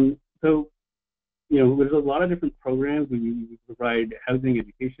 So, there's a lot of different programs. We provide housing,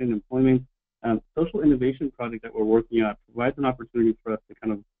 education, employment. Social innovation project that we're working on provides an opportunity for us to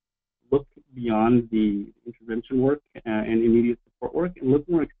kind of look beyond the intervention work and immediate support work and look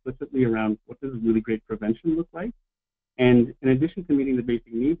more explicitly around what does really great prevention look like. And in addition to meeting the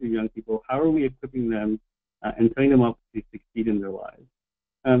basic needs of young people, how are we equipping them and setting them up to succeed in their lives?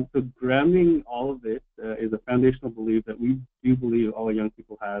 So grounding all of this is a foundational belief that we do believe all young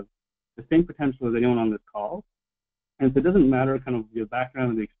people have the same potential as anyone on this call. And so it doesn't matter kind of your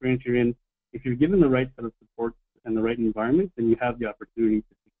background and the experience you're in. If you're given the right set of supports and the right environment, then you have the opportunity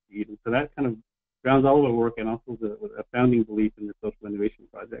to succeed. And so that kind of grounds all of our work and also a founding belief in the Social Innovation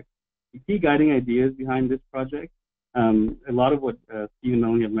Project. The key guiding ideas behind this project, a lot of what Steve and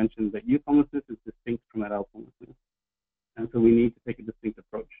Melanie have mentioned, that youth homelessness is distinct from adult homelessness. And so we need to take a distinct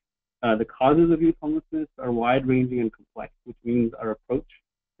approach. The causes of youth homelessness are wide-ranging and complex, which means our approach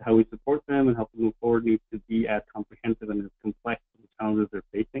to how we support them and help them move forward needs to be as comprehensive and as complex as the challenges they're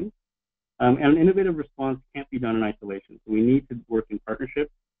facing. And an innovative response can't be done in isolation. So we need to work in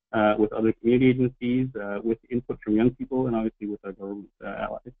partnership with other community agencies, with input from young people, and obviously with our government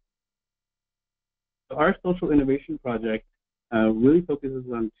allies. So our Social Innovation Project really focuses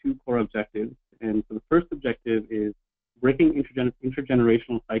on two core objectives. And so the first objective is breaking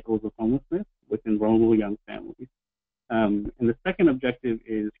intergenerational cycles of homelessness within vulnerable young families. And the second objective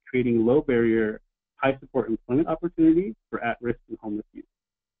is creating low-barrier, high-support employment opportunities for at-risk and homeless youth.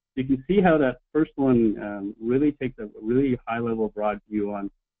 So you can see how that first one really takes a really high-level, broad view on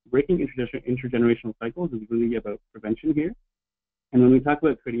breaking intergenerational cycles is really about prevention here. And when we talk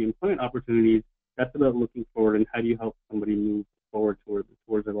about creating employment opportunities, that's about looking forward and how do you help somebody move forward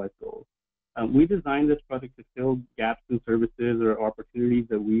towards their life goals. We designed this project to fill gaps in services or opportunities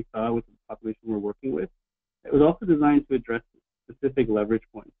that we saw with the population we're working with. It was also designed to address specific leverage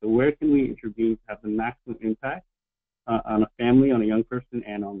points. So where can we intervene to have the maximum impact on a family, on a young person,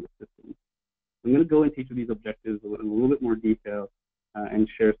 and on the system? I'm going to go into each of these objectives in a little bit more detail and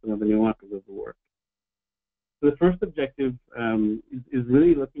share some of the nuances of the work. So the first objective is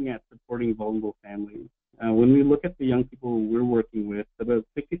really looking at supporting vulnerable families. When we look at the young people we're working with, about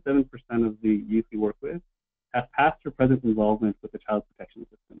 67% of the youth we work with have past or present involvement with the child protection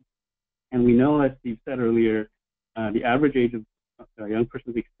system. And we know, as Steve said earlier, the average age of a young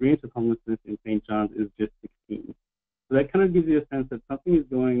person's experience with homelessness in St. John's is just 16. So that kind of gives you a sense that something is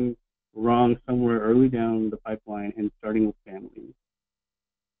going wrong somewhere early down the pipeline and starting with families.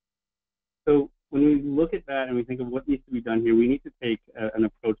 So when we look at that and we think of what needs to be done here, we need to take an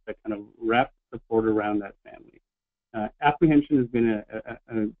approach that kind of wraps support around that family. Apprehension has been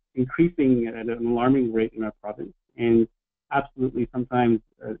increasing at an alarming rate in our province, and absolutely sometimes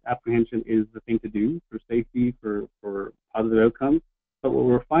apprehension is the thing to do for safety, for positive outcomes. But what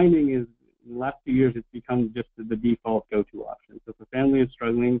we're finding is in the last few years, it's become just the default go-to option. So if a family is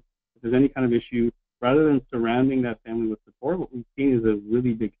struggling, if there's any kind of issue, rather than surrounding that family with support, what we've seen is a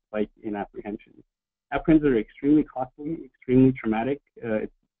really big spike in apprehension. Apprehensions are extremely costly, extremely traumatic.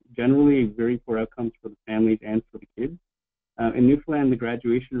 It's generally very poor outcomes for the families and for the kids. In Newfoundland, the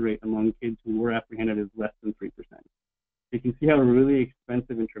graduation rate among kids who were apprehended is less than 3%. You can see how a really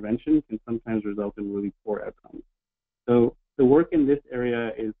expensive intervention can sometimes result in really poor outcomes. So the work in this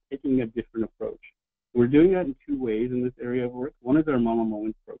area is taking a different approach. We're doing that in two ways in this area of work. One is our Mama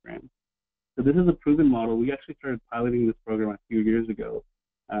Moments program. So this is a proven model. We actually started piloting this program a few years ago,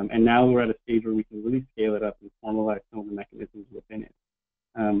 and now we're at a stage where we can really scale it up and formalize some of the mechanisms within it.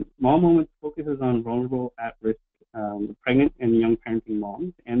 Mama Moments focuses on vulnerable, at-risk, pregnant and young parenting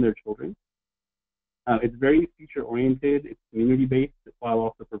moms and their children. It's very future-oriented, it's community-based, while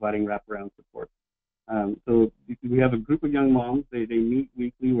also providing wraparound support. So we have a group of young moms. They meet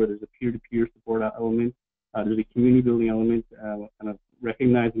weekly where there's a peer-to-peer support element. There's a community-building element, kind of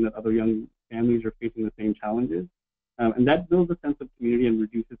recognizing that other young families are facing the same challenges. And that builds a sense of community and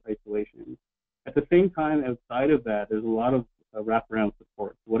reduces isolation. At the same time, outside of that, there's a lot of wraparound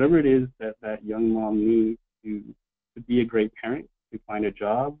support. What whatever it is that that young mom needs to be a great parent, to find a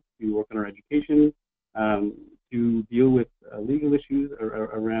job, to work on her education, to deal with legal issues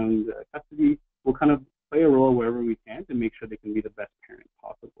around custody, we'll kind of play a role wherever we can to make sure they can be the best parent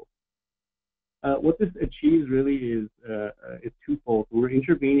possible. What this achieves really is twofold. We're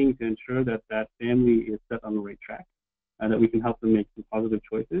intervening to ensure that that family is set on the right track, that we can help them make some positive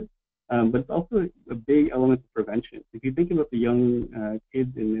choices. But it's also a big element of prevention. If you think about the young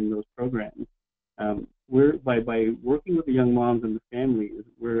kids in those programs, we're by working with the young moms and the families,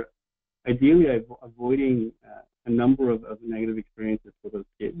 we're ideally avoiding a number of negative experiences for those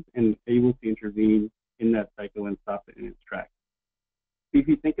kids and able to intervene in that cycle and stop it in its tracks. So if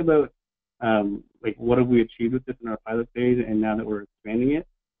you think about like what have we achieved with this in our pilot phase and now that we're expanding it,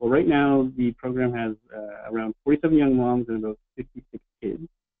 well, right now the program has around 47 young moms and about 56 kids.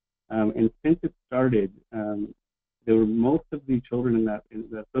 And since it started, there were most of the children that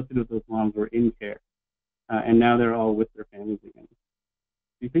associated with those moms were in care, and now they're all with their families again.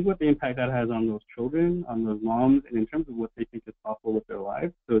 You think what the impact that has on those children, on those moms, and in terms of what they think is possible with their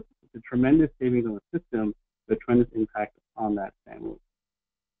lives. So it's a tremendous savings on the system, but a tremendous impact on that family.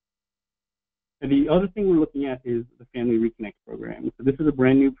 And the other thing we're looking at is the Family Reconnect program. So this is a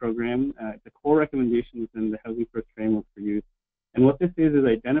brand new program. It's a core recommendation within the Housing First framework for youth. And what this is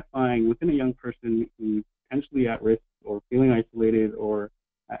identifying within a young person who's potentially at risk or feeling isolated or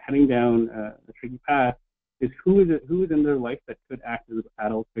heading down a tricky path, is who is in their life that could act as an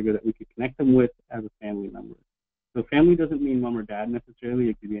adult figure that we could connect them with as a family member. So family doesn't mean mom or dad necessarily.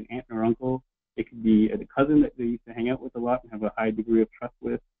 It could be an aunt or uncle. It could be a cousin that they used to hang out with a lot and have a high degree of trust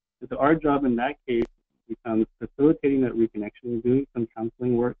with. And so our job in that case becomes facilitating that reconnection, doing some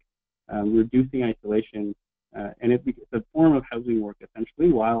counseling work, reducing isolation, and it's a form of housing work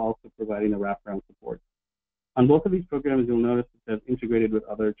essentially, while also providing the wraparound support. On both of these programs, you'll notice that they've integrated with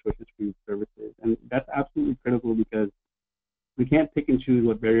other Choices for Youth services, and that's absolutely critical because we can't pick and choose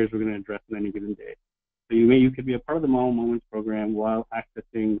what barriers we're going to address on any given day. So you could be a part of the Mama Moments program while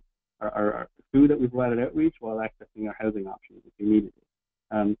accessing our food that we provide at outreach, while accessing our housing options if you needed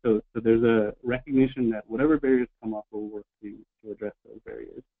it. So there's a recognition that whatever barriers come up, we'll work to address those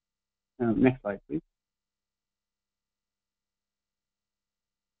barriers. Next slide, please.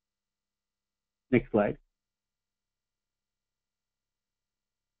 Next slide.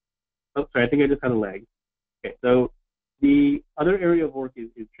 Oh, sorry, I think I just had a lag. Okay, so the other area of work is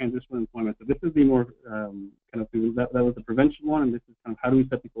transitional employment. So this is the more kind of, that was the prevention one, and this is kind of how do we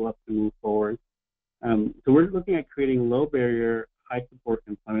set people up to move forward. So we're looking at creating low barrier, high support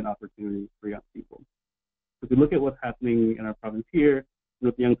employment opportunities for young people. So if we look at what's happening in our province here,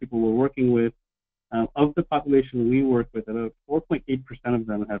 with the young people we're working with, of the population we work with, about 4.8% of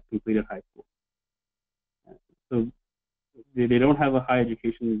them have completed high school. So they don't have a high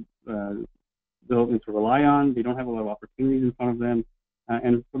education development to rely on. They don't have a lot of opportunities in front of them.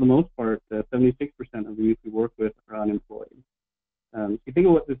 And for the most part, 76% of the youth we work with are unemployed. So you think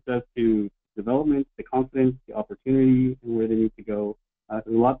of what this does to development, the confidence, the opportunity, and where they need to go. There's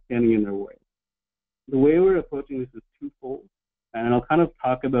a lot standing in their way. The way we're approaching this is twofold. And I'll kind of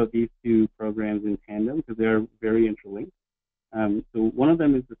talk about these two programs in tandem because they're very interlinked. So one of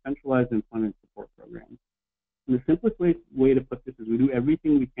them is the Centralized Employment Support Program. And the simplest way to put this is we do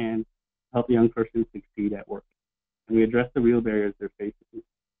everything we can to help the young person succeed at work. And we address the real barriers they're facing.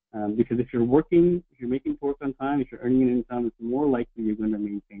 Because if you're working, if you're making work on time, if you're earning an income, it's more likely you're going to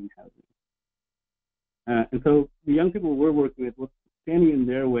maintain housing. And so the young people we're working with, what's standing in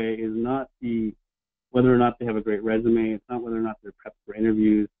their way is not whether or not they have a great resume. It's not whether or not they're prepped for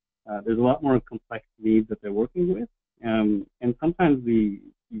interviews. There's a lot more complex needs that they're working with. And sometimes the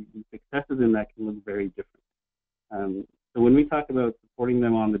successes in that can look very different. So when we talk about supporting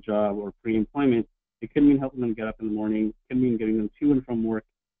them on the job or pre-employment, it could mean helping them get up in the morning. It could mean getting them to and from work.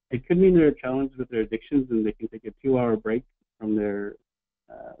 It could mean they're challenged with their addictions and they can take a 2-hour break from their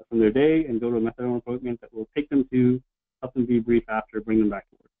day and go to a methadone appointment that will take them to, help them debrief after, bring them back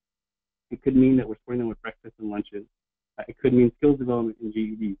to work. It could mean that we're supporting them with breakfast and lunches. It could mean skills development and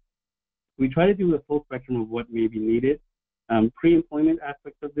GED. We try to do a full spectrum of what may be needed. Pre-employment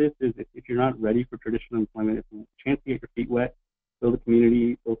aspects of this is if you're not ready for traditional employment, it's a chance to get your feet wet, build a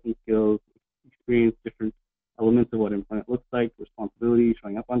community, build some skills, experience different elements of what employment looks like, responsibility,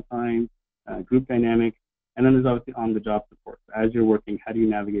 showing up on time, group dynamics, and then there's obviously on-the-job support. So as you're working, how do you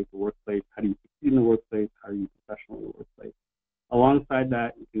navigate the workplace? How do you succeed in the workplace? How are you professional in the workplace? Alongside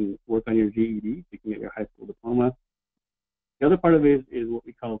that, you can work on your GED, so you can get your high school diploma. The other part of it is what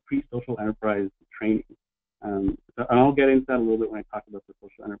we call pre-social enterprise training. And I'll get into that a little bit when I talk about the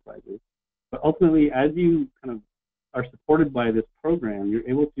social enterprises. But ultimately, as you kind of are supported by this program, you're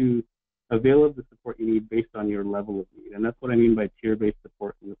able to avail of the support you need based on your level of need. And that's what I mean by tier-based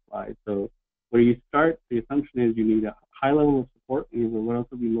support in the slide. So where you start, the assumption is you need a high level of support and you have a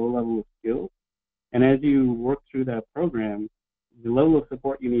relatively low level of skill. And as you work through that program, the level of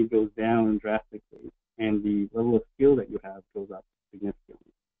support you need goes down drastically, and the level of skill that you have goes up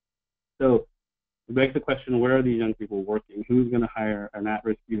significantly. So it begs the question, where are these young people working? Who's going to hire an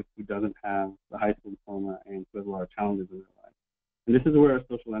at-risk youth who doesn't have the high school diploma and who has a lot of challenges in their life? And this is where our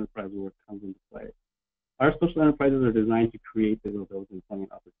social enterprise work comes into play. Our social enterprises are designed to create those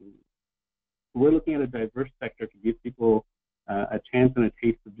employment opportunities. We're looking at a diverse sector to give people a chance and a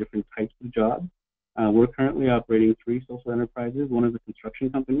taste of different types of jobs. We're currently operating 3 social enterprises. One is a construction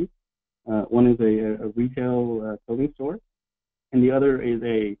company, one is a retail clothing store, and the other is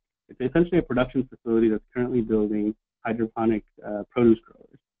it's essentially a production facility that's currently building hydroponic produce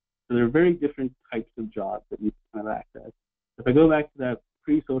growers. So there are very different types of jobs that you can kind of access. If I go back to that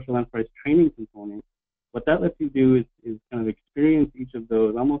pre-social enterprise training component, what that lets you do is kind of experience each of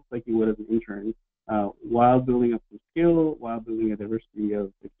those almost like you would as an intern, while building up some skill, while building a diversity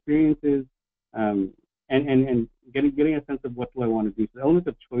of experiences, and getting a sense of what do I want to do. So the element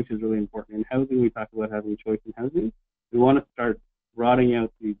of choice is really important. In housing, we talk about having choice in housing. We want to start broadening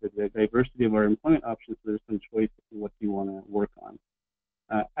out the diversity of our employment options so there's some choice in what you want to work on.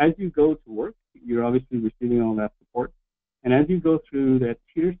 As you go to work, you're obviously receiving all that support. And as you go through that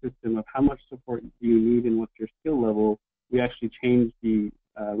tier system of how much support do you need and what's your skill level, we actually change the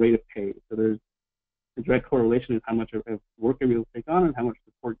rate of pay. So there's a direct correlation with how much of work you're able to take on and how much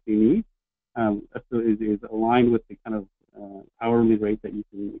support do you need. So is aligned with the kind of hourly rate that you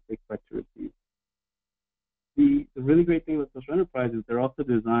can expect to receive. The really great thing with social enterprises, they're also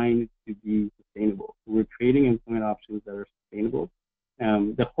designed to be sustainable. So we're creating employment options that are sustainable.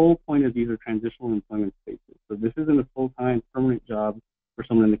 The whole point of these are transitional employment spaces. So this isn't a full-time permanent job for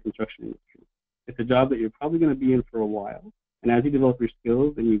someone in the construction industry. It's a job that you're probably going to be in for a while. And as you develop your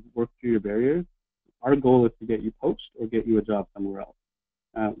skills and you work through your barriers, our goal is to get you poached or get you a job somewhere else.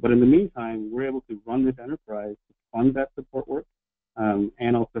 But in the meantime, we're able to run this enterprise to fund that support work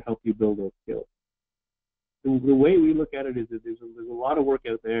and also help you build those skills. The way we look at it is that there's a lot of work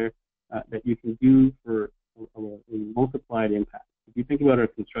out there that you can do for a multiplied impact. If you think about our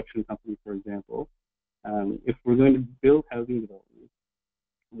construction company, for example, if we're going to build housing development,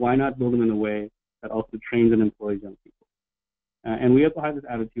 why not build them in a way that also trains and employs young people? And we have to have this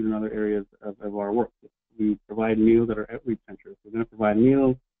attitude in other areas of our work. If we provide meals at our outreach centers, we're going to provide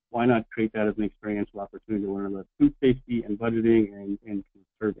meals. Why not create that as an experiential opportunity to learn about food safety and budgeting and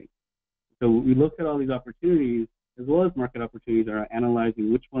conserving? So we look at all these opportunities as well as market opportunities and are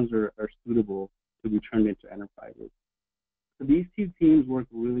analyzing which ones are suitable to be turned into enterprises. So these two teams work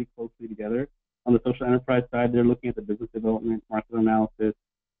really closely together. On the social enterprise side, they're looking at the business development, market analysis,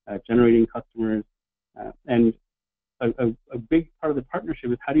 generating customers, and a big part of the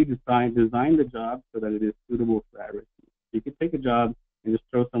partnership is how do you design the job so that it is suitable for at-risk youth. You can take a job and just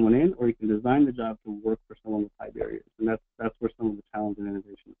throw someone in, or you can design the job to work for someone with high barriers, and that's where some of the challenge and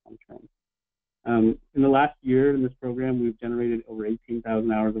innovation comes from. In the last year in this program, we've generated over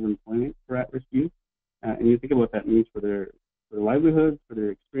 18,000 hours of employment for at-risk youth, and you think about what that means for their livelihoods, for their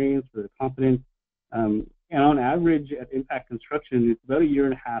experience, for their confidence. And on average, at Impact Construction, it's about 1.5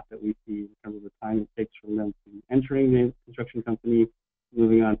 years that we see in terms of the time it takes from them to entering the construction company,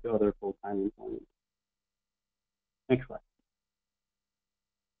 moving on to other full-time employment. Next slide.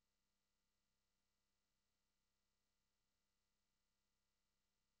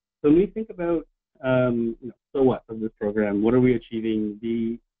 So when we think about, so what of this program, what are we achieving?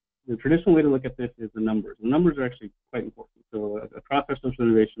 The traditional way to look at this is the numbers. The numbers are actually quite important. So across our social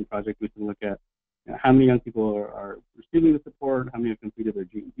innovation project, we can look at how many young people are receiving the support, how many have completed their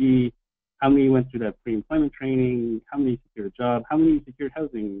GED, how many went through that pre-employment training, how many secured a job, how many secured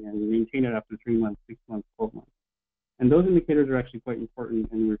housing and maintained it after 3 months, 6 months, 12 months. And those indicators are actually quite important,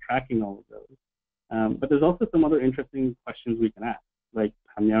 and we're tracking all of those. But there's also some other interesting questions we can ask, like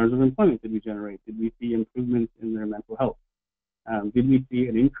how many hours of employment did we generate? Did we see improvements in their mental health? Did we see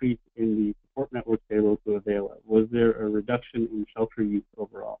an increase in the support networks they were able to avail of? Was there a reduction in shelter use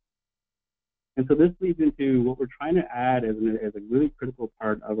overall? And so this leads into what we're trying to add as a really critical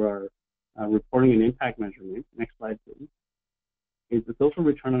part of our reporting and impact measurement. Next slide, please. Is the social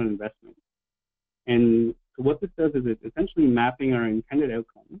return on investment. And so what this does is it's essentially mapping our intended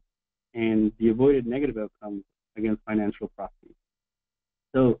outcomes and the avoided negative outcomes against financial proxies.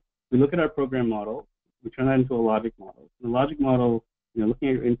 So we look at our program model, we turn that into a logic model. The logic model, looking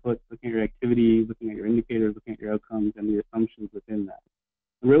at your inputs, looking at your activities, looking at your indicators, looking at your outcomes and the assumptions within that.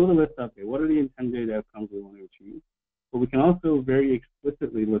 And we're able to list up, okay, what are the intended outcomes we want to achieve? but we can also very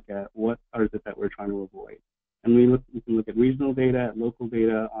explicitly look at what is it that we're trying to avoid. And we can look at regional data, local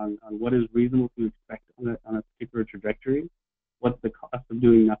data on what is reasonable to expect on a particular trajectory, what's the cost of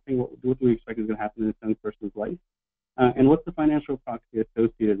doing nothing, what do we expect is going to happen in a young person's life, and what's the financial proxy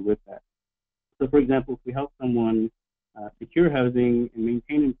associated with that. So, for example, if we help someone secure housing and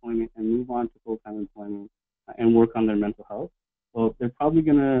maintain employment and move on to full-time employment and work on their mental health, well, they're probably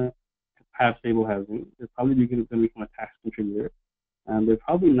going to have stable housing. They're probably going to become a tax contributor. They're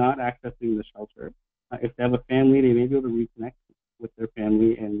probably not accessing the shelter. If they have a family, they may be able to reconnect with their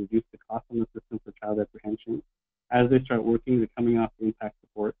family and reduce the cost on the system for child apprehension. As they start working, they're coming off the impact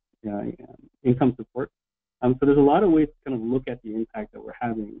support, income support. So there's a lot of ways to kind of look at the impact that we're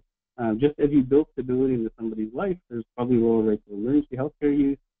having. Just as you build stability into somebody's life, there's probably lower rates of emergency healthcare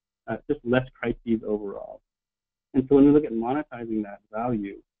use, just less crises overall. And so when we look at monetizing that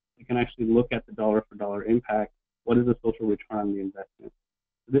value, we can actually look at the dollar for dollar impact. What is the social return on the investment?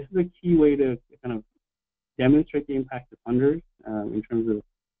 So this is a key way to kind of demonstrate the impact to funders in terms of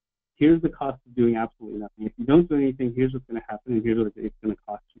here's the cost of doing absolutely nothing. If you don't do anything, here's what's going to happen, and here's what it's going to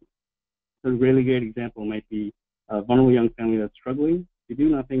cost you. So a really great example might be a vulnerable young family that's struggling. If you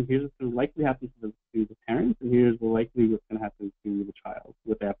do nothing, here's what's going to likely happen to the parents, and here's what's going to happen to the child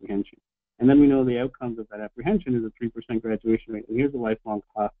with apprehension. And then we know the outcomes of that apprehension is a 3% graduation rate, and here's the lifelong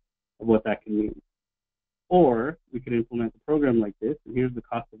cost of what that can mean. Or we could implement a program like this, and here's the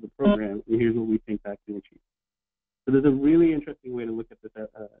cost of the program, and here's what we think that can achieve. So there's a really interesting way to look at this,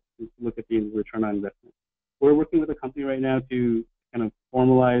 look at the return on investment. We're working with a company right now to kind of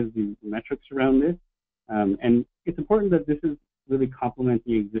formalize the metrics around this, and it's important that this is really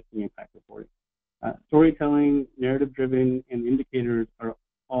complementing existing impact reporting. Storytelling, narrative-driven, and indicators are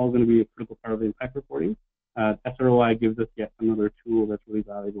all going to be a critical part of the impact reporting. SROI gives us yet another tool that's really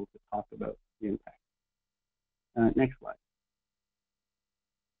valuable to talk about the impact. Next slide.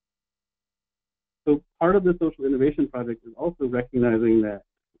 So part of the social innovation project is also recognizing that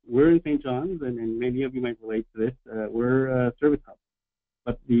we're in St. John's, and many of you might relate to this, we're a service hub.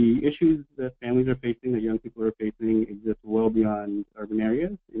 But the issues that families are facing, that young people are facing, exist well beyond urban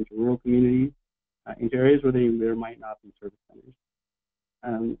areas, into rural communities, into areas where there might not be service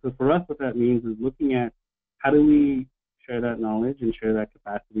centers. So for us, what that means is looking at how do we share that knowledge and share that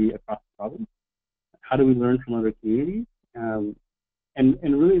capacity across the province? How do we learn from other communities? And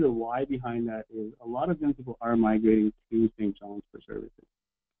really the why behind that is a lot of young people are migrating to St. John's for services.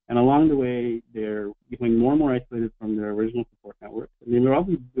 And along the way, they're becoming more and more isolated from their original support network. And they're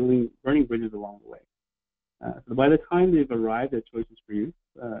probably burning bridges along the way. So by the time they've arrived at Choices for Youth,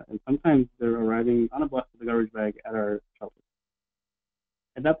 and sometimes they're arriving on a bus with a garbage bag at our shelter.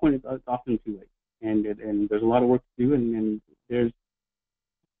 At that point, it's often too late. And there's a lot of work to do, and there's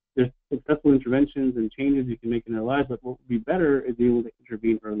successful interventions and changes you can make in their lives, but what would be better is being able to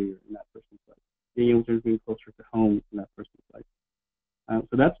intervene earlier in that person's life, being able to intervene closer to home in that person's life.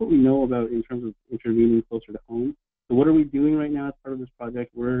 So that's what we know about in terms of intervening closer to home. So what are we doing right now as part of this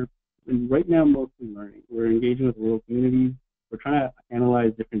project? We're right now mostly learning. We're engaging with rural communities. We're trying to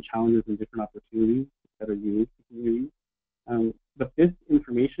analyze different challenges and different opportunities that are unique to communities. But this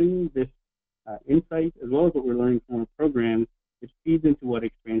information, this insight, as well as what we're learning from our program, it feeds into what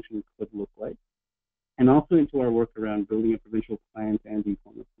expansion could look like, and also into our work around building a provincial plan to end youth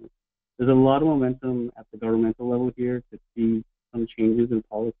homelessness. There's a lot of momentum at the governmental level here to see some changes in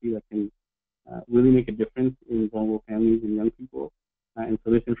policy that can really make a difference in vulnerable families and young people, and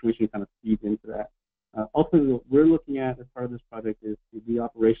so this information kind of feeds into that. Also, what we're looking at as part of this project is to be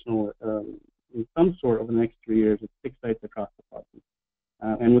operational in some sort over the next 3 years at 6 sites across the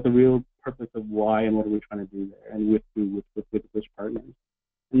province, and with a real purpose of why and what are we trying to do there, and with who, with which partners.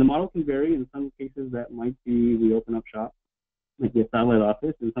 And the model can vary. In some cases, that might be we open up shop, might be a satellite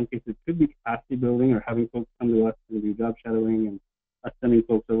office. In some cases, it could be capacity building or having folks come to us and do job shadowing and us sending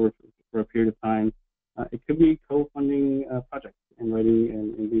folks over for a period of time. It could be co-funding projects and writing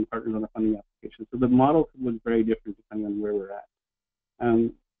and being partners on a funding application. So the model was very different depending on where we're at.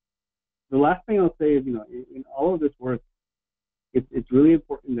 The last thing I'll say is, in all of this work, it's really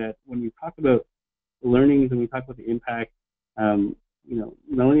important that when we talk about learnings and we talk about the impact,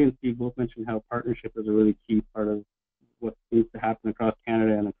 Melanie and Steve both mentioned how partnership is a really key part of what needs to happen across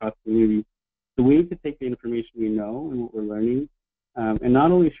Canada and across communities. So we need to take the information we know and what we're learning, and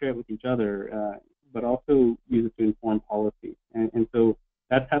not only share it with each other, but also use it to inform policy. And so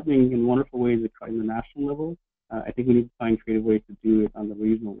that's happening in wonderful ways in the national level. I think we need to find creative ways to do it on the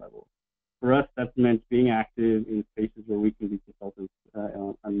regional level. For us, that's meant being active in spaces where we can be consultants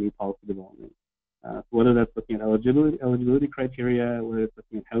on new policy development. So whether that's looking at eligibility criteria, whether it's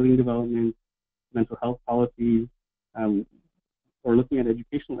looking at housing development, mental health policies, or looking at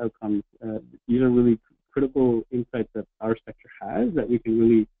educational outcomes, these are really critical insights that our sector has that we can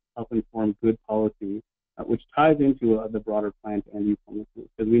really help inform good policy, which ties into the broader plan to end youth homelessness.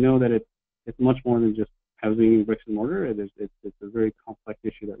 Because we know that it's much more than just housing bricks and mortar. It's a very complex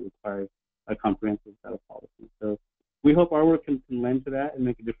issue that requires a comprehensive set of policies. So we hope our work can lend to that and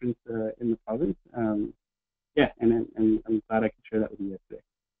make a difference in the province. Yeah, and I'm glad I could share that with you guys today.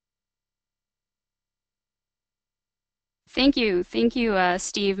 Thank you,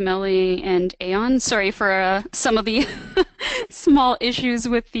 Steve, Melly, and Aon. Sorry for some of the small issues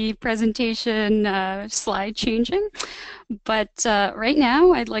with the presentation slide changing. But right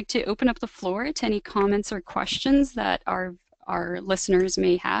now, I'd like to open up the floor to any comments or questions that our listeners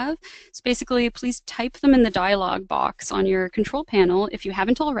may have. So basically, please type them in the dialog box on your control panel if you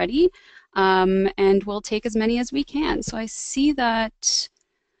haven't already, and we'll take as many as we can. So I see that.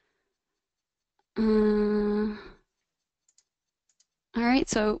 All right,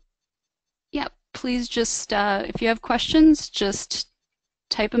 so yeah, please just, if you have questions, just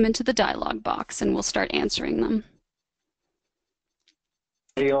type them into the dialog box and we'll start answering them.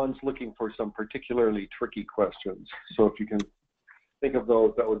 Aon's looking for some particularly tricky questions, so if you can think of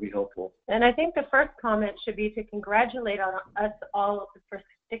those, that would be helpful. And I think the first comment should be to congratulate us all for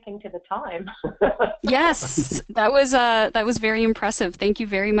sticking to the time. Yes, that was very impressive. Thank you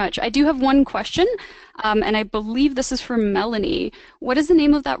very much. I do have one question, and I believe this is from Melanie. What is the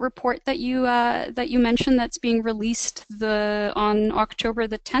name of that report that you mentioned that's being released on October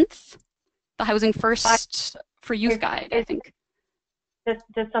the 10th? The Housing First for Youth Guide, I think.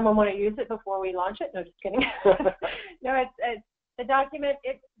 Does someone want to use it before we launch it? No, just kidding. No, it's the document.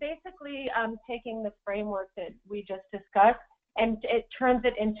 It's basically taking the framework that we just discussed, and it turns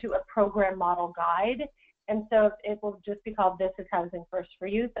it into a program model guide. And so it will just be called This is Housing First for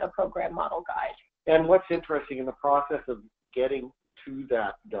Youth, a program model guide. And what's interesting in the process of getting to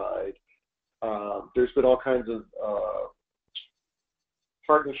that guide, there's been all kinds of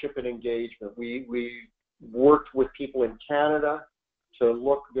partnership and engagement. We worked with people in Canada to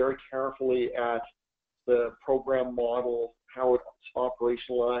look very carefully at the program model, how it's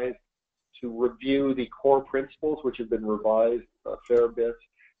operationalized, to review the core principles, which have been revised a fair bit.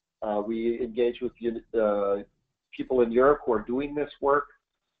 We engage with people in Europe who are doing this work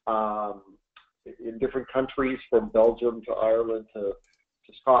in different countries, from Belgium to Ireland to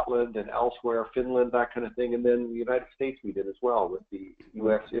Scotland and elsewhere, Finland, that kind of thing. And then the United States we did as well with the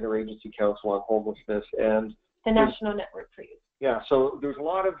U.S. Interagency Council on Homelessness and the National Network for Youth. Yeah, so there's a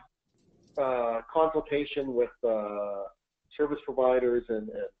lot of consultation with service providers and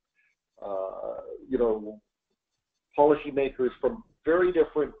you know, policymakers from very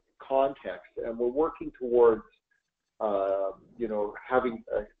different contexts, and we're working towards you know, having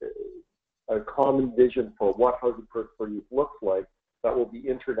a common vision for what Housing First for Youth looks like that will be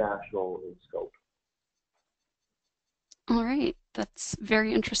international in scope. All right, that's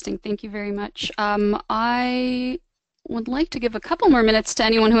very interesting. Thank you very much. I would like to give a couple more minutes to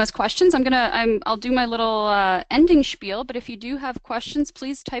anyone who has questions. I'll do my little ending spiel, but if you do have questions,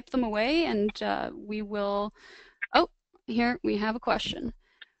 please type them away and we will. Oh, here we have a question.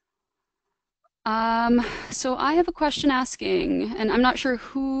 So I have a question asking, and I'm not sure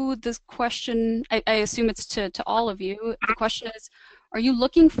who this question, I assume it's to all of you. The question is, are you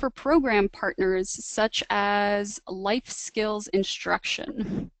looking for program partners such as life skills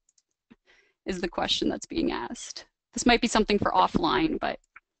instruction? Is the question that's being asked. This might be something for offline, but.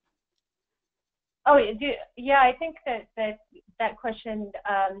 Oh, yeah, I think that question,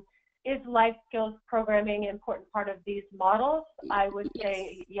 is life skills programming an important part of these models? I would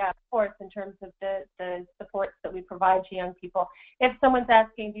say, yeah, of course, in terms of the supports that we provide to young people. If someone's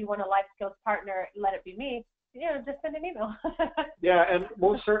asking, do you want a life skills partner, let it be me, you know, just send an email. Yeah, and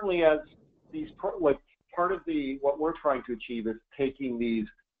most certainly as these, like part of what we're trying to achieve is taking these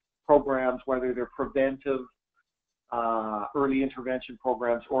programs, whether they're preventive, early intervention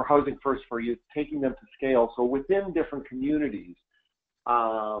programs or Housing First for Youth, taking them to scale. So within different communities,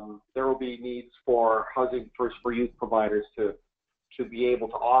 there will be needs for Housing First for Youth providers to be able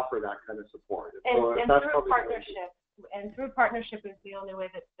to offer that kind of support. And through partnership is the only way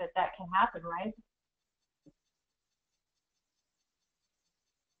that can happen, right?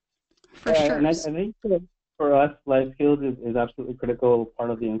 For sure. And I think for us, life skills is absolutely critical part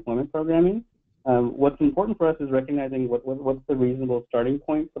of the employment programming. What's important for us is recognizing what's the reasonable starting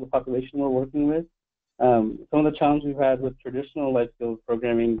point for the population we're working with. Some of the challenges we've had with traditional life skills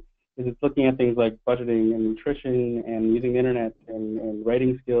programming is it's looking at things like budgeting and nutrition and using the internet and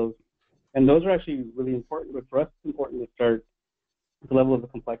writing skills. And those are actually really important, but for us it's important to start at the level of the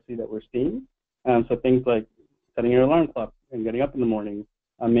complexity that we're seeing. So things like setting your alarm clock and getting up in the morning,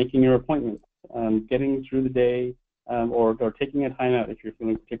 making your appointments, getting through the day, or taking a time out if you're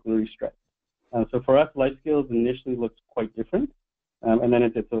feeling particularly stressed. So for us, life skills initially looks quite different, and then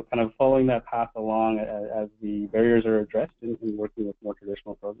it's kind of following that path along as the barriers are addressed and working with more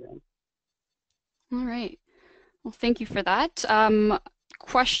traditional programs. All right. Well, thank you for that.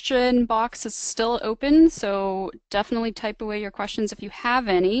 Question box is still open, so definitely type away your questions if you have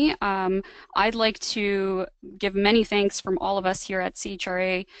any. I'd like to give many thanks from all of us here at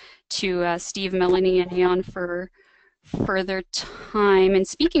CHRA to Steve, Melanie, and Aon for their time in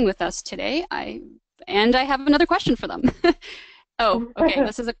speaking with us today. I have another question for them. Oh, okay.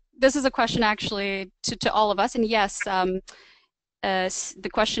 This is a question actually to all of us, and yes. The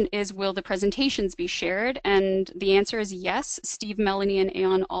question is, will the presentations be shared? And the answer is yes. Steve, Melanie, and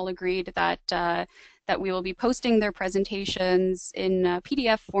Aon all agreed that that we will be posting their presentations in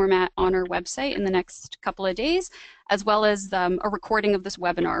PDF format on our website in the next couple of days, as well as a recording of this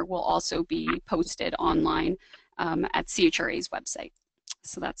webinar will also be posted online at CHRA's website.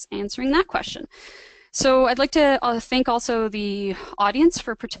 So that's answering that question. So I'd like to thank also the audience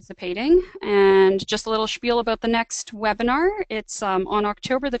for participating, and just a little spiel about the next webinar. It's on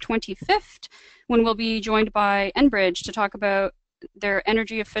October the 25th, when we'll be joined by Enbridge to talk about their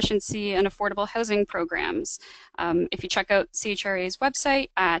energy efficiency and affordable housing programs. If you check out CHRA's website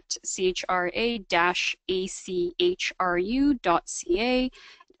at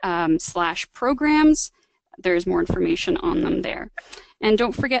chra-achru.ca/programs, there's more information on them there. And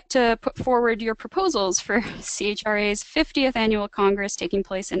don't forget to put forward your proposals for CHRA's 50th Annual Congress taking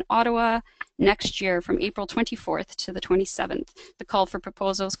place in Ottawa next year from April 24th to the 27th. The call for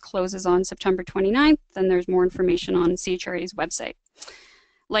proposals closes on September 29th, and there's more information on CHRA's website.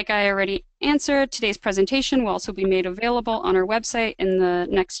 Like I already answered, today's presentation will also be made available on our website in the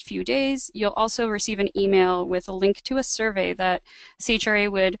next few days. You'll also receive an email with a link to a survey that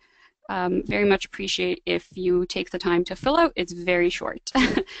CHRA would very much appreciate if you take the time to fill out. It's very short.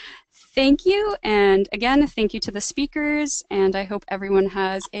 Thank you, and again, thank you to the speakers, and I hope everyone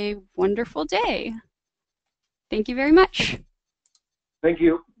has a wonderful day. Thank you very much. Thank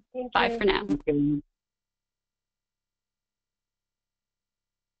you. Thank Bye you. for now.